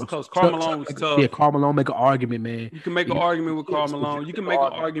 It's close. Karl Malone was tough. Yeah, Karl Malone make an argument, man. You can make an argument with Karl Malone. You can make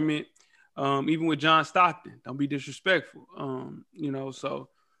an argument even with John Stockton. Don't be disrespectful. So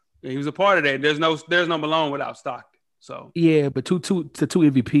he was a part of that. There's no Malone without Stockton. So yeah, but two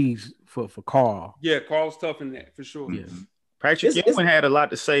MVPs for Karl. Yeah, Karl's tough in that for sure. Yeah. Patrick Ewing had a lot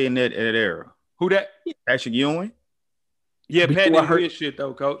to say in that era. Who that? Patrick Ewing. Yeah, Pat didn't win shit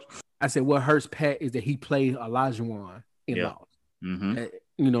though, Coach. I said what hurts Pat is that he played Olajuwon and lost.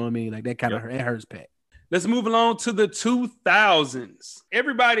 Mm-hmm. You know what I mean? Like that kind of Yep. hurts Pat. Let's move along to the 2000s.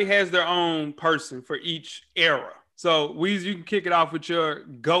 Everybody has their own person for each era. So, Weezy, you can kick it off with your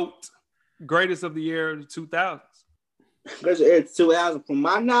GOAT, greatest of the year of the 2000s. Greatest of the year 2000. From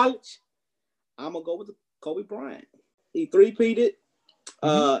my knowledge, I'm going to go with Kobe Bryant. He three-peated.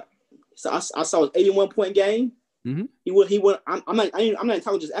 So I saw his 81-point game. Mm-hmm. He won. I'm not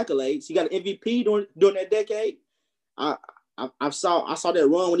talking just accolades. He got an MVP during that decade. I saw that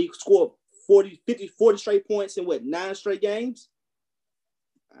run when he scored 40 straight points in 9 straight games.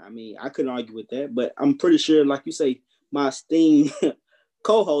 I mean, I couldn't argue with that, but I'm pretty sure, like you say, my esteemed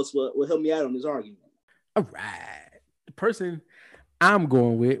co-host will help me out on this argument. All right. The person I'm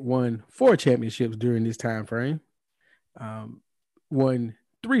going with won 4 championships during this time frame. Won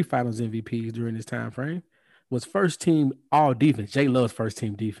 3 finals MVPs during this time frame. Was first team all defense. Jay loves first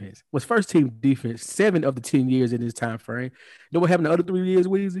team defense. Was first team defense 7 of the 10 years in this time frame. You know what happened the other 3 years,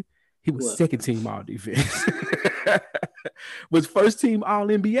 Weezy? He was second team all defense. Was first team all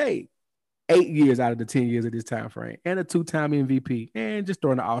NBA 8 years out of the 10 years of this time frame, and a 2-time MVP, and just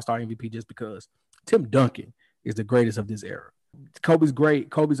throwing an all-star MVP just because. Tim Duncan is the greatest of this era. Kobe's great.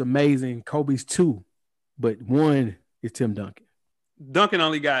 Kobe's amazing. Kobe's 2, but 1 is Tim Duncan. Duncan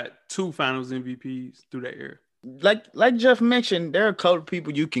only got 2 finals MVPs through that era. Like Jeff mentioned, there are a couple of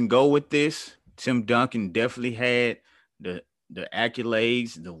people you can go with this. Tim Duncan definitely had the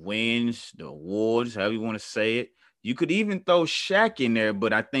accolades, the wins, the awards, however you want to say it. You could even throw Shaq in there,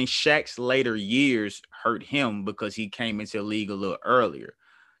 but I think Shaq's later years hurt him because he came into the league a little earlier.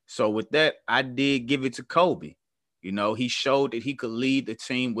 So with that, I did give it to Kobe. You know, he showed that he could lead the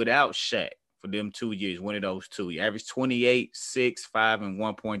team without Shaq for them 2 years, one of those 2. He averaged 28, 6, 5, and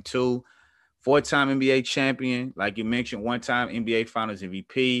 1.2. 4-time NBA champion, like you mentioned, 1-time NBA Finals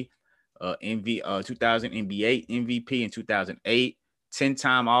MVP, 2000 NBA MVP in 2008,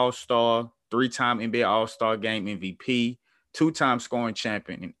 10-time All-Star, 3-time NBA All-Star Game MVP, 2-time scoring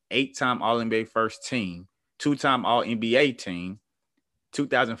champion, and 8-time All-NBA first team, 2-time All-NBA team,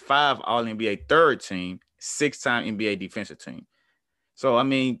 2005 All-NBA third team, 6-time NBA defensive team. So, I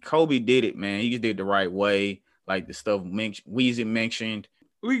mean, Kobe did it, man. He just did it the right way, like the stuff Weezy mentioned.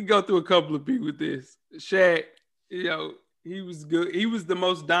 We can go through a couple of people with this. Shaq, he was good. He was the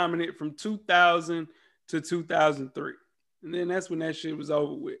most dominant from 2000 to 2003. And then that's when that shit was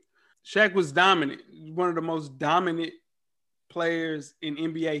over with. Shaq was dominant. One of the most dominant players in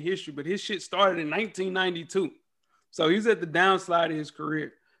NBA history, but his shit started in 1992. So he's at the downslide of his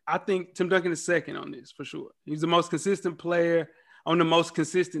career. I think Tim Duncan is second on this for sure. He's the most consistent player on the most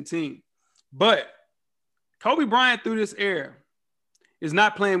consistent team. But Kobe Bryant through this era is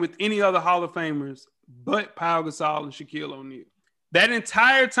not playing with any other Hall of Famers but Pau Gasol and Shaquille O'Neal. That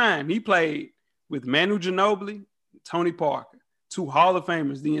entire time, he played with Manu Ginobili, Tony Parker, 2 Hall of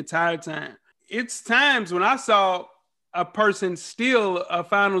Famers the entire time. It's times when I saw a person steal a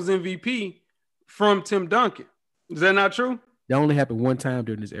Finals MVP from Tim Duncan. Is that not true? That only happened 1 time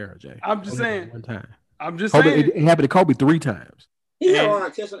during this era, Jay. I'm just saying. 1 time. I'm just Kobe, saying. It happened to Kobe 3 times. He had Ron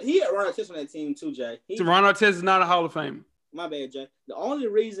Artest on that team too, Jay. Ron Artest is not a Hall of Famer. My bad, Jay. The only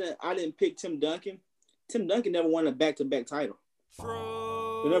reason I didn't pick Tim Duncan never won a back-to-back title.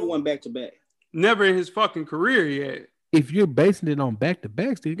 He never won back-to-back. Never in his fucking career yet. If you're basing it on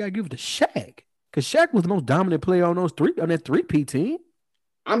back-to-backs, then you got to give it to Shaq. Because Shaq was the most dominant player on that 3P team.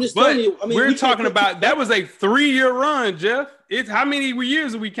 I'm just telling you. I mean, we're talking about that was a 3-year run, Jeff. It's how many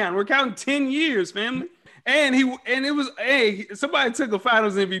years are we counting? We're counting 10 years, family. And somebody took a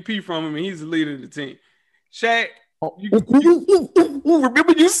Finals MVP from him, and he's the leader of the team. Shaq.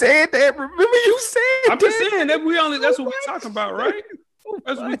 Remember you said that? I'm just saying that that's what we're talking about, right?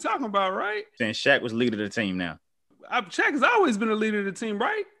 That's what we're talking about, right? Saying Shaq was leader of the team now. Shaq has always been a leader of the team,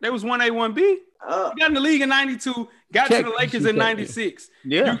 right? There was 1A, 1B. He got in the league in 92, got to the Lakers in 96.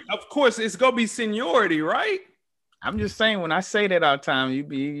 Yeah. Of course, it's going to be seniority, right? I'm just saying, when I say that all the time, you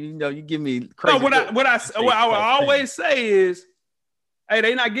give me crazy. No, what I would always say is, hey,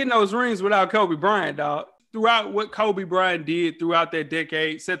 they not getting those rings without Kobe Bryant, dog. Throughout what Kobe Bryant did throughout that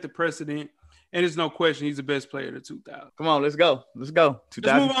decade, set the precedent, and there's no question he's the best player of the 2000s. Come on, let's go. Let's move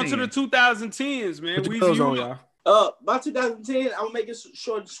on to the 2010s, man. By 2010, I'm gonna make it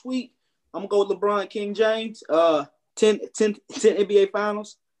short and sweet. I'm gonna go with LeBron King James. 10 NBA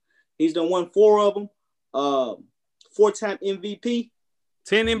Finals. He's done won 4 of them. 4-time MVP.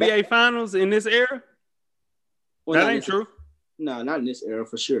 10 NBA Finals in this era? Well, that ain't true. No, not in this era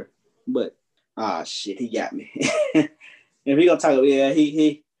for sure. But shit, he got me. If he gonna talk,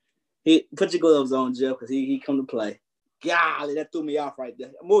 he put your gloves on, Jeff, because he come to play. Golly, that threw me off right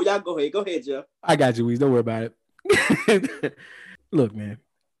there. Y'all go ahead, Jeff. I got you, Weez. Don't worry about it. Look, man,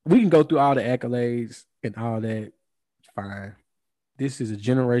 we can go through all the accolades and all that. Fine. This is a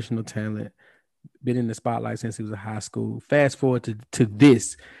generational talent. Been in the spotlight since he was in high school. Fast forward to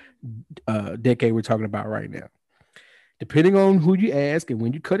this decade we're talking about right now. Depending on who you ask and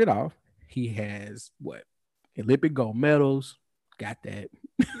when you cut it off, he has what? Olympic gold medals, got that.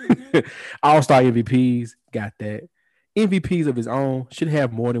 All-star MVPs, got that. MVPs of his own should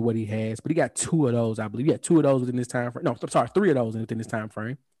have more than what he has, but he got 2 of those, I believe. He got 2 of those within this time frame. No, I'm sorry, 3 of those within this time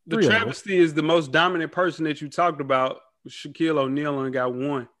frame. The travesty is the most dominant person that you talked about. Shaquille O'Neal only got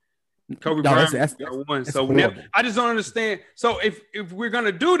 1. Kobe Bryant got 1. So I just don't understand. So if we're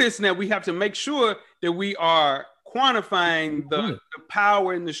gonna do this now, we have to make sure that we are quantifying the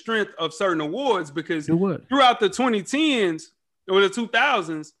power and the strength of certain awards, because throughout the 2010s or the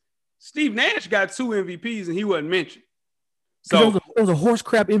 2000s, Steve Nash got 2 MVPs and he wasn't mentioned. So it was a horse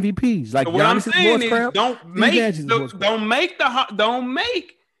crap MVPs. Like, so what I'm saying is, don't make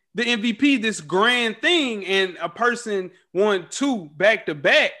the MVP this grand thing, and a person won 2 back to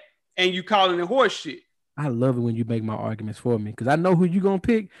back, and you calling it horse shit. I love it when you make my arguments for me, because I know who you're gonna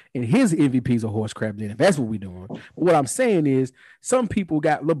pick, and his MVPs are horse crap. Then that's what we're doing. But what I'm saying is, some people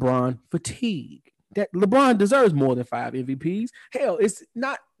got LeBron fatigue. That LeBron deserves more than 5 MVPs. Hell, it's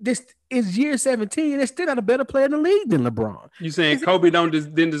not this. It's year 17, and it's still not a better player in the league than LeBron. You saying Kobe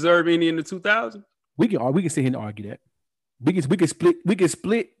didn't deserve any in the 2000s? We can sit here and argue that. We can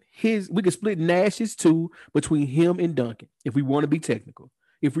split Nash's 2 between him and Duncan if we want to be technical.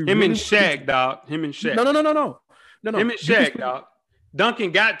 If we him and Shaq, dog. Him and Shaq. No. Him and Shaq, dog.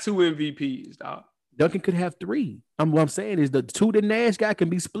 Duncan got 2 MVPs, dog. Duncan could have 3. What I'm saying is the 2 that Nash got can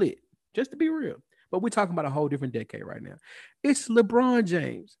be split. Just to be real. But we're talking about a whole different decade right now. It's LeBron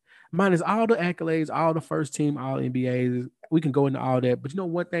James. Minus all the accolades, all the first team, all NBAs. We can go into all that. But you know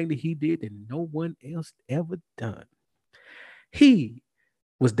one thing that he did that no one else ever done? He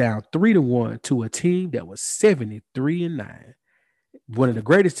was down 3-1 to a team that was 73-9. One of the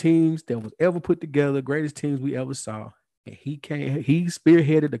greatest teams that was ever put together, greatest teams we ever saw. And he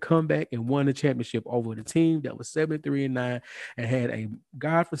spearheaded the comeback and won the championship over the team that was 73-9 and had a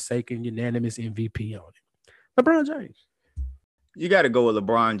godforsaken unanimous MVP on it. LeBron James. You got to go with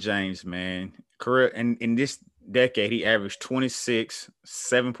LeBron James, man. Career and in this decade, he averaged 26,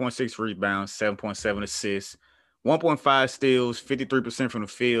 7.6 rebounds, 7.7 assists, 1.5 steals, 53% from the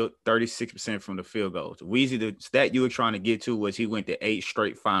field, 36% from the field goals. Weezy, the stat you were trying to get to was he went to 8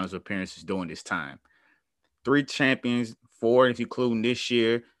 straight finals appearances during this time. 3 champions, 4 if you include this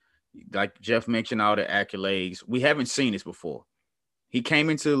year. Like Jeff mentioned, all the accolades. We haven't seen this before. He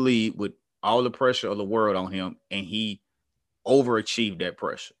came into the league with all the pressure of the world on him, and he overachieved that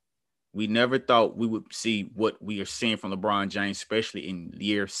pressure. We never thought we would see what we are seeing from LeBron James, especially in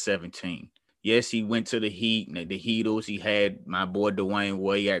year 17. Yes, he went to the Heat, the Heatles. He had my boy Dwayne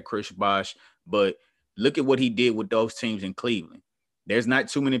Wade, he had Chris Bosh. But look at what he did with those teams in Cleveland. There's not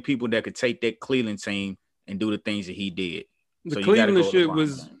too many people that could take that Cleveland team and do the things that he did. The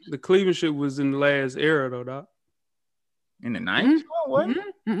Cleveland shit was in the last era, though, Doc. In the 90s?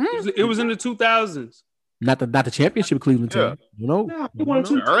 It was in the 2000s. Not the championship Cleveland team. No.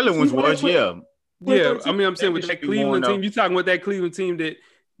 The early ones was, yeah. Yeah, I mean, I'm saying with that Cleveland team, you're talking about that Cleveland team that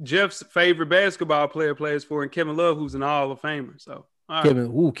Jeff's favorite basketball player plays for, and Kevin Love, who's an Hall of Famer. So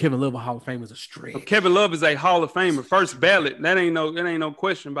Kevin Love, a Hall of Famer is a stretch. Kevin Love is a Hall of Famer, first ballot. That ain't no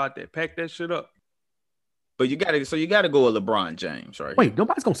question about that. Pack that shit up. But you gotta go with LeBron James, right? Wait,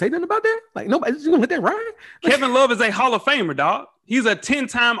 nobody's gonna say nothing about that? Like nobody's gonna let that ride? Kevin Love is a Hall of Famer, dog. He's a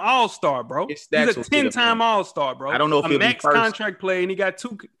 10-time All-Star, bro. He's a 10-time All-Star, bro. I don't know if he'll max be first contract play, and he got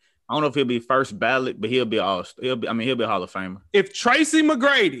 2. I don't know if he'll be first ballot, but he'll be All-Star. He'll be a Hall of Famer. If Tracy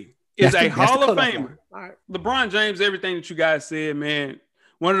McGrady is a Hall of Famer, right. LeBron James, everything that you guys said, man,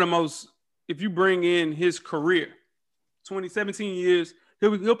 one of the most. If you bring in his career, 17 years,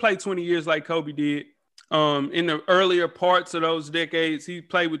 he'll play 20 years like Kobe did. In the earlier parts of those decades, he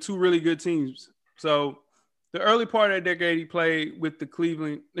played with 2 really good teams. So the early part of that decade, he played with the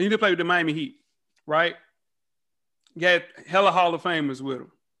Cleveland. He did play with the Miami Heat, right? He had hella Hall of Famers with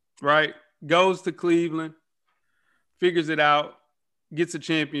him, right? Goes to Cleveland, figures it out, gets a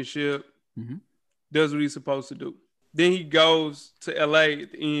championship, does what he's supposed to do. Then he goes to LA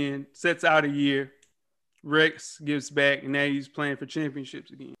at the end, sets out a year, Rex gives back, and now he's playing for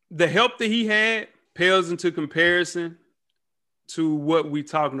championships again. The help that he had pales into comparison to what we're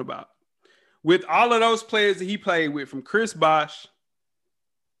talking about. With all of those players that he played with, from Chris Bosh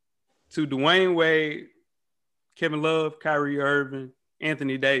to Dwayne Wade, Kevin Love, Kyrie Irving,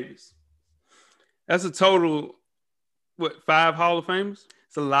 Anthony Davis. That's a total, 5 Hall of Famers?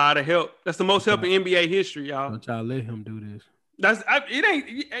 It's a lot of help. That's the most help in NBA history, y'all. Don't y'all let him do this.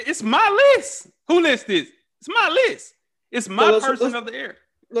 It's my list. Who list this? It's my list. It's my person of the era.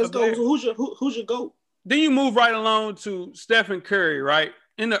 Let's go. So who's your GOAT? Then you move right along to Stephen Curry, right?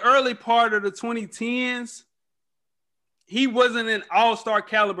 In the early part of the 2010s, he wasn't an all-star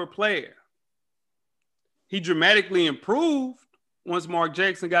caliber player. He dramatically improved once Mark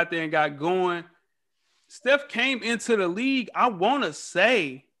Jackson got there and got going. Steph came into the league, I want to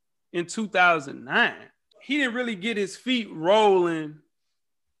say, in 2009. He didn't really get his feet rolling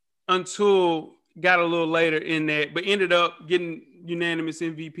until got a little later in that, but ended up getting unanimous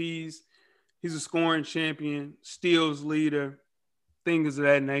MVPs. He's a scoring champion, steals leader, things of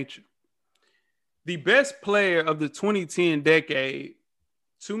that nature. The best player of the 2010 decade,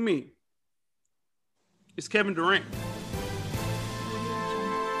 to me, is Kevin Durant.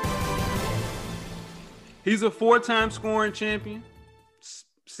 He's a 4-time scoring champion,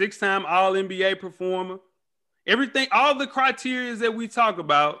 6-time All-NBA performer. Everything, all the criteria that we talk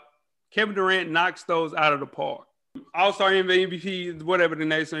about, Kevin Durant knocks those out of the park. All-Star MVP, whatever the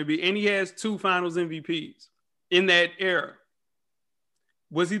next may be, and he has 2 Finals MVPs in that era.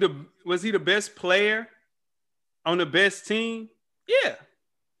 Was he the best player on the best team? Yeah.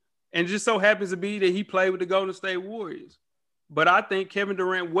 And just so happens to be that he played with the Golden State Warriors. But I think Kevin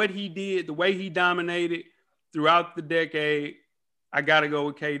Durant, what he did, the way he dominated throughout the decade, I got to go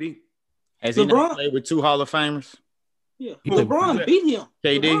with KD. Has he not played with 2 Hall of Famers? Yeah. LeBron beat him.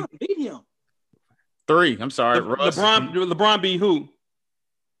 KD? LeBron beat him. 3. I'm sorry. LeBron beat who?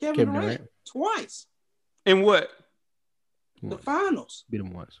 Kevin Durant. Twice. In what? The finals. Beat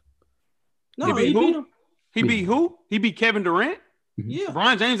him once. No, he beat him. He beat who? He beat Kevin Durant? Yeah.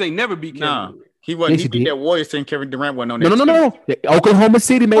 LeBron James ain't never beat Kevin Durant. He wasn't. He beat that Warriors team. Kevin Durant wasn't on that team. No. Oklahoma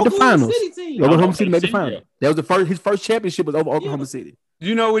City made the finals. Oklahoma City made the finals. finals. That was his first championship was over Oklahoma City.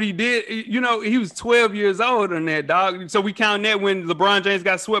 You know what he did? You know, he was 12 years older than that, dog. So we count that when LeBron James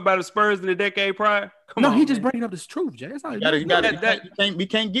got swept by the Spurs in the decade prior? Come on, he just bringing up the truth, Jay. That's all we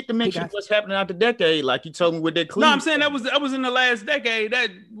can't get to mention what's happening out the decade, like you told me with that No, Cleveland. I'm saying that was in the last decade.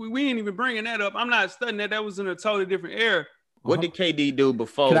 That we ain't even bringing that up. I'm not studying that. That was in a totally different era. What did KD do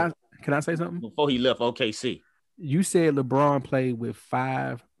before? Can I say something? Before he left OKC. You said LeBron played with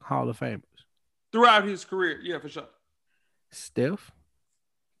 5 Hall of Famers. Throughout his career, yeah, for sure. Steph,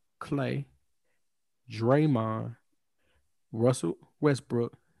 Clay, Draymond, Russell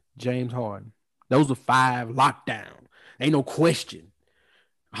Westbrook, James Harden. Those are 5 lockdown. Ain't no question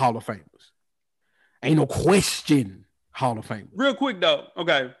Hall of Famers. Ain't no question Hall of Famers. Real quick, though.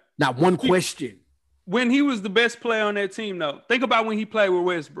 Okay. Not one question. When he was the best player on that team, though, think about when he played with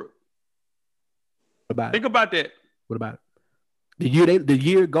Westbrook. Think about that. What about it? The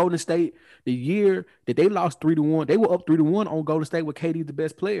year Golden State, the year that they lost 3-1, they were up 3-1 on Golden State with KD the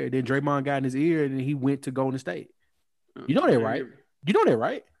best player. Then Draymond got in his ear and then he went to Golden State. You know that, right? You know that,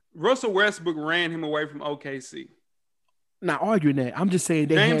 right? Russell Westbrook ran him away from OKC. Not arguing that. I'm just saying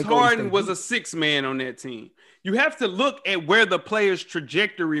James Harden was a 6 man on that team. You have to look at where the player's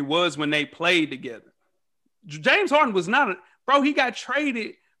trajectory was when they played together. James Harden was not he got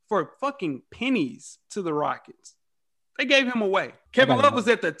traded for fucking pennies to the Rockets. They gave him away. Kevin Love was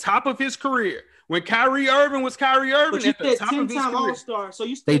at the top of his career. When Kyrie Irving was Kyrie Irving at the top of his career. All-Star, so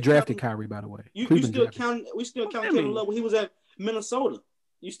they drafted Kyrie, by the way. We still count Kevin Love when he was at Minnesota.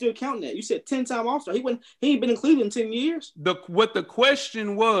 You still counting that? You said 10-time All-Star. He ain't been in Cleveland in 10 years. What the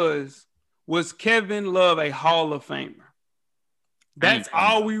question was Kevin Love a Hall of Famer? That's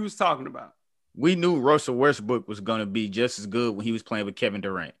all we was talking about. We knew Russell Westbrook was going to be just as good when he was playing with Kevin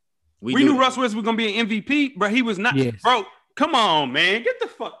Durant. We knew Russell Westbrook was going to be an MVP, but he was not. Yes. Bro, come on, man. Get the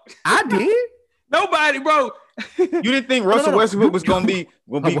fuck. I did. Nobody, bro. You didn't think Russell Westbrook was going to be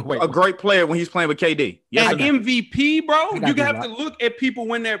a great player when he's playing with KD? Yes, MVP, bro. You have to look at people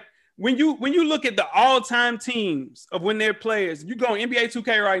when you look at the all-time teams of when they're players. You go on NBA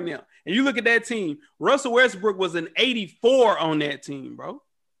 2K right now, and you look at that team. Russell Westbrook was an 84 on that team, bro.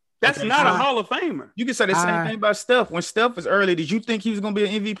 That's not a Hall of Famer. You can say the same thing about Steph. When Steph was early, did you think he was going to be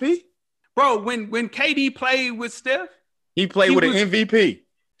an MVP? Bro, when KD played with Steph, he played with an MVP.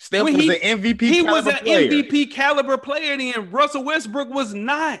 Steph was an MVP caliber player. He was an MVP caliber player, and Russell Westbrook was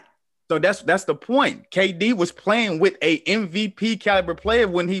not. So that's the point. KD was playing with a MVP caliber player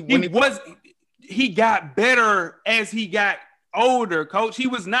when he got better as he got older, coach. He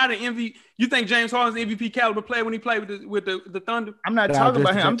was not an MVP. You think James Harden's an MVP caliber player when he played with the Thunder? I'm not talking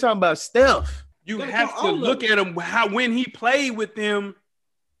about him. I'm talking about Steph. You have to look at him. When he played with them,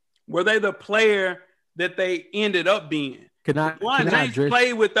 were they the player that they ended up being? LeBron James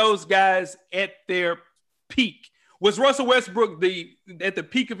played with those guys at their peak. Was Russell Westbrook at the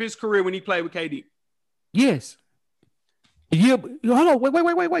peak of his career when he played with KD? Yes. Yeah, hold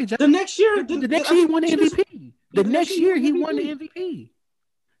on, wait, Jack. The next year, The next year he won the MVP. The next year he won the MVP.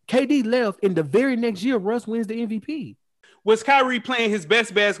 KD left, and the very next year Russ wins the MVP. Was Kyrie playing his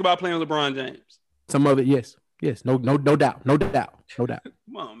best basketball playing with LeBron James? Some of it, yes, no doubt.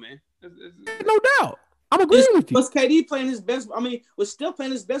 Come on, man. No doubt. I'm agreeing with you. Was KD playing his best? I mean, was still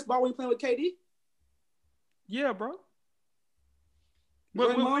playing his best ball when he playing with KD? Yeah, bro.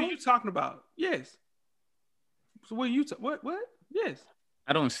 What are you talking about? Yes. So what are you what? Yes.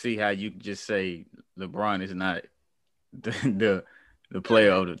 I don't see how you just say LeBron is not the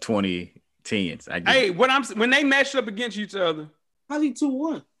player of the 2010s. Hey, when they matched up against each other, how's he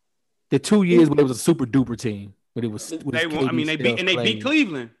 2-1? The 2 years when it was a super duper team, but it was. They beat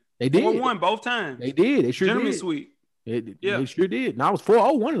Cleveland. They did 4-1 both times. They did. They sure Gentleman did. Sweep. They sure did. Now it was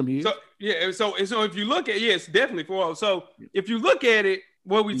 4-0 one of them years. So if you look at it's definitely 4-0. So if you look at it,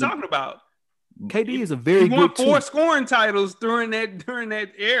 what we talking about? KD is a very good. He won 4 scoring titles during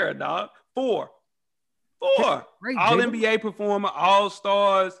that era, dog. 4. Great, all NBA performer, all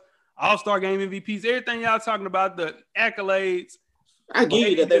stars, all-star game MVPs, everything y'all talking about, the accolades. I give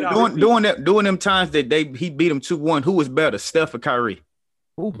you that. During them times that he beat them 2-1, who was better, Steph or Kyrie?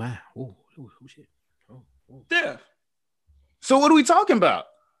 Oh my. Oh shit. Steph. So what are we talking about?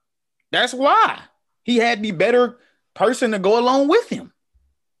 That's why he had the better person to go along with him.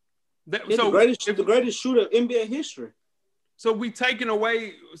 The greatest shooter of NBA history. So we taking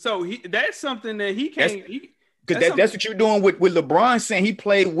away. So that's something that he can't. Because that's what you're doing with LeBron, saying he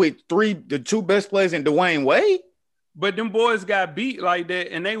played with the 2 best players in Dwayne Wade. But them boys got beat like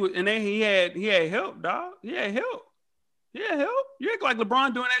that, and he had help, dog. He had help. You act like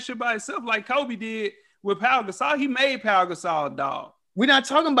LeBron doing that shit by himself, like Kobe did with Pau Gasol. He made Pau Gasol, dog. We're not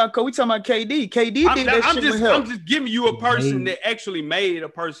talking about Kobe. We're talking about KD. KD did that shit with help. I'm just giving you a person that actually made a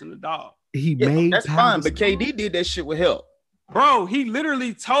person a dog. That's fine, but KD did that shit with help. Bro, he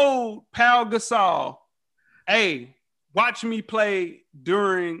literally told Pau Gasol, hey, watch me play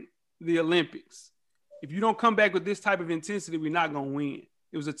during the Olympics. If you don't come back with this type of intensity, we're not going to win.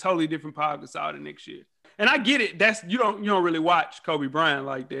 It was a totally different Pau Gasol the next year. And I get it. That's you don't really watch Kobe Bryant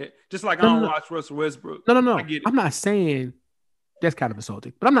like that. Just like I don't watch Russell Westbrook. No. I get it. I'm not saying that's kind of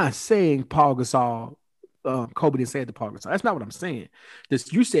insulting, but I'm not saying Paul Gasol. Kobe didn't say it to Paul Gasol. That's not what I'm saying.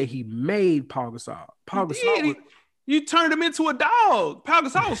 You said he made Paul Gasol. You turned him into a dog. Paul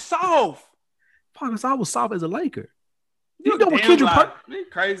Gasol was soft. Paul Gasol was soft as a Laker. You know what Kendrick Perkins?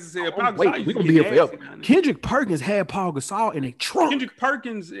 Crazy as hell. Wait, we're gonna be here forever. Kendrick Perkins had Paul Gasol in a trunk. Kendrick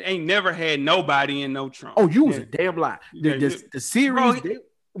Perkins ain't never had nobody in no trunk. Oh, you was a damn lie. The series,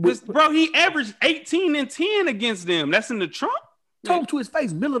 bro, he averaged 18 and 10 against them. That's in the trunk. Told him to his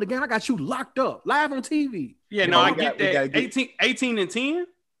face, middle of the game, I got you locked up live on TV. Yeah, no, I get that. 18 and 10.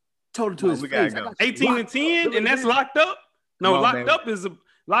 Told him to his face. 18 and 10, and that's locked up. No, locked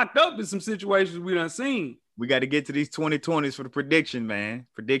up is some situations we done seen. We got to get to these 2020s for the prediction, man.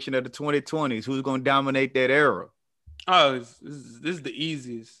 Prediction of the 2020s. Who's going to dominate that era? Oh, this is the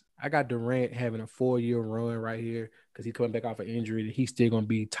easiest. I got Durant having a 4-year run right here because he's coming back off an injury. He's still going to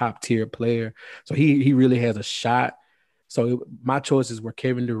be top tier player. So he really has a shot. So my choices were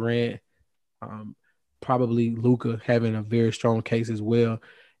Kevin Durant, probably Luka having a very strong case as well.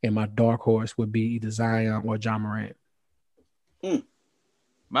 And my dark horse would be either Zion or John Morant.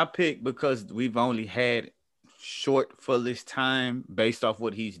 My pick, because we've only had short for this time based off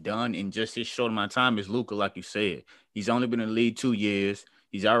what he's done in just his short amount of time, is Luka, like you said. He's only been in the league 2 years.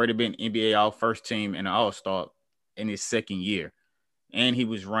 He's already been NBA All-First Team and an All-Star in his second year. And he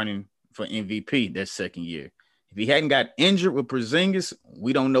was running for MVP that second year. If he hadn't got injured with Porzingis,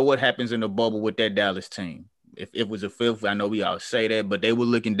 we don't know what happens in the bubble with that Dallas team. If it was a fifth, I know we all say that, but they were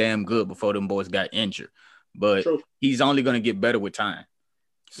looking damn good before them boys got injured. But he's only going to get better with time.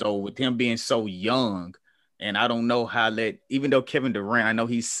 So with him being so young, and I don't know how even though Kevin Durant, I know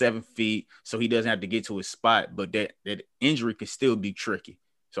he's 7 feet, so he doesn't have to get to his spot, but that injury could still be tricky.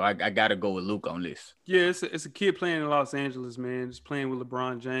 So I got to go with Luke on this. Yeah, it's a kid playing in Los Angeles, man, just playing with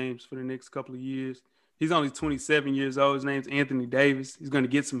LeBron James for the next couple of years. He's only 27 years old. His name's Anthony Davis. He's going to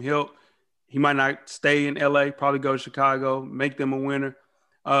get some help. He might not stay in LA, probably go to Chicago, make them a winner.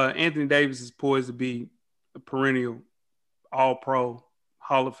 Anthony Davis is poised to be a perennial all-pro,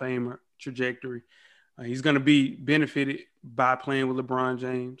 Hall of Famer trajectory. He's going to be benefited by playing with LeBron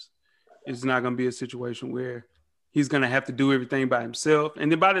James. It's not going to be a situation where he's going to have to do everything by himself.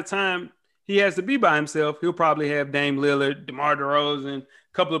 And then by the time he has to be by himself, he'll probably have Dame Lillard, DeMar DeRozan, a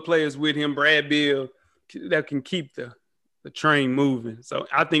couple of players with him, Brad Beal, that can keep the train moving. So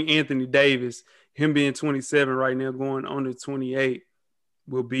I think Anthony Davis, him being 27 right now, going on to 28,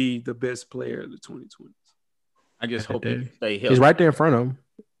 will be the best player of the 2020s. I just hope he stay healthy. He's right there in front of him.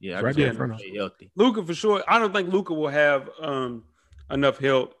 Yeah, He's right there in front of him. Stay healthy. Luka for sure. I don't think Luka will have enough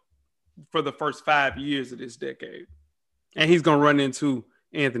help for the first 5 years of this decade, and he's gonna run into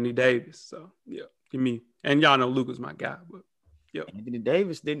Anthony Davis. So yeah, give me. And y'all know Luka's my guy, but yeah. Anthony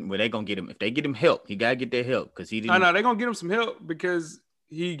Davis didn't. Well, they gonna get him if they get him help. He gotta get that help because he didn't. I know they're gonna get him some help because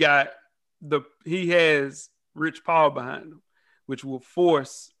he has Rich Paul behind him, which will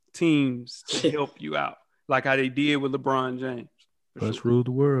force teams to help you out, like how they did with LeBron James. Let's rule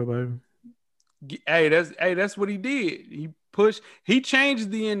the world, baby. Hey, that's what he did. He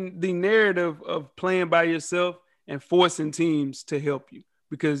changed the narrative of playing by yourself and forcing teams to help you,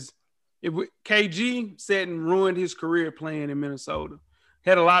 because KG sat and ruined his career playing in Minnesota.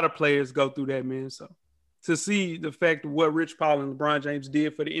 Had a lot of players go through that, man. So to see the fact of what Rich Paul and LeBron James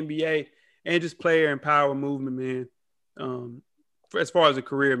did for the NBA and just player and power movement, man. As far as a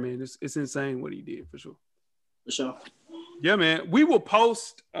career, man, it's insane what he did for sure. For sure. Yeah, man. We will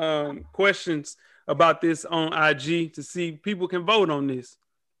post questions about this on IG to see people can vote on this.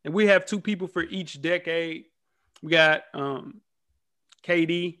 And we have 2 people for each decade. We got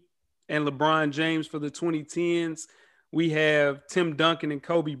KD and LeBron James for the 2010s. We have Tim Duncan and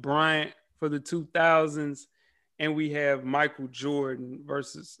Kobe Bryant for the 2000s. And we have Michael Jordan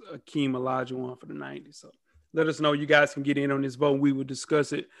versus Akeem Olajuwon for the 90s. So let us know. You guys can get in on this vote. We will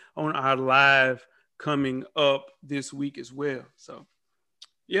discuss it on our live coming up this week as well. So,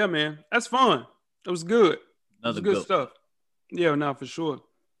 yeah, man, that's fun. It was good. It was good stuff. Yeah, no, for sure.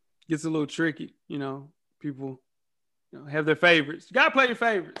 Gets a little tricky, People, have their favorites. You gotta play your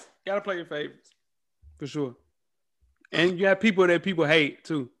favorites. For sure. And you have people that people hate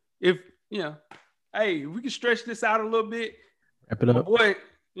too. If hey, we can stretch this out a little bit. Wrap it up. My boy,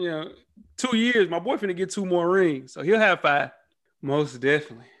 2 years. My boy finna get 2 more rings, so he'll have 5. Most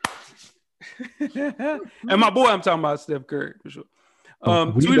definitely. And my boy, I'm talking about Steph Curry for sure.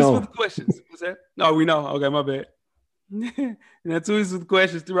 Tweet us with questions. What's that? No, we know. Okay, my bad. And tweet us with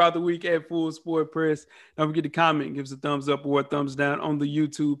questions throughout the week at Full Sport Press. Don't forget to comment, give us a thumbs up or a thumbs down on the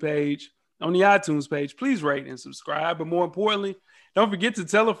YouTube page, on the iTunes page. Please rate and subscribe. But more importantly, don't forget to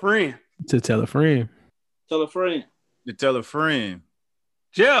tell a friend. To tell a friend. Tell a friend. To tell a friend.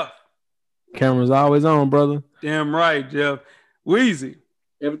 Jeff. Camera's always on, brother. Damn right, Jeff. Weezy.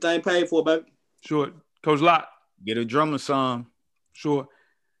 Everything paid for, baby. Sure. Coach Locke. Get a drummer song. Sure.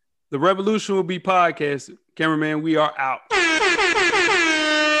 The revolution will be podcasted. Cameraman, we are out.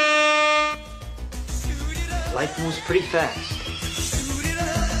 Life moves pretty fast.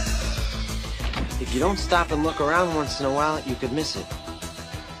 If you don't stop and look around once in a while, you could miss it.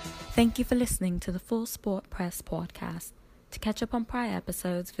 Thank you for listening to the Full Sport Press podcast. To catch up on prior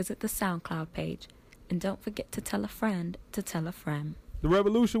episodes, visit the SoundCloud page. And don't forget to tell a friend to tell a friend. The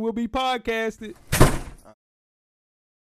revolution will be podcasted.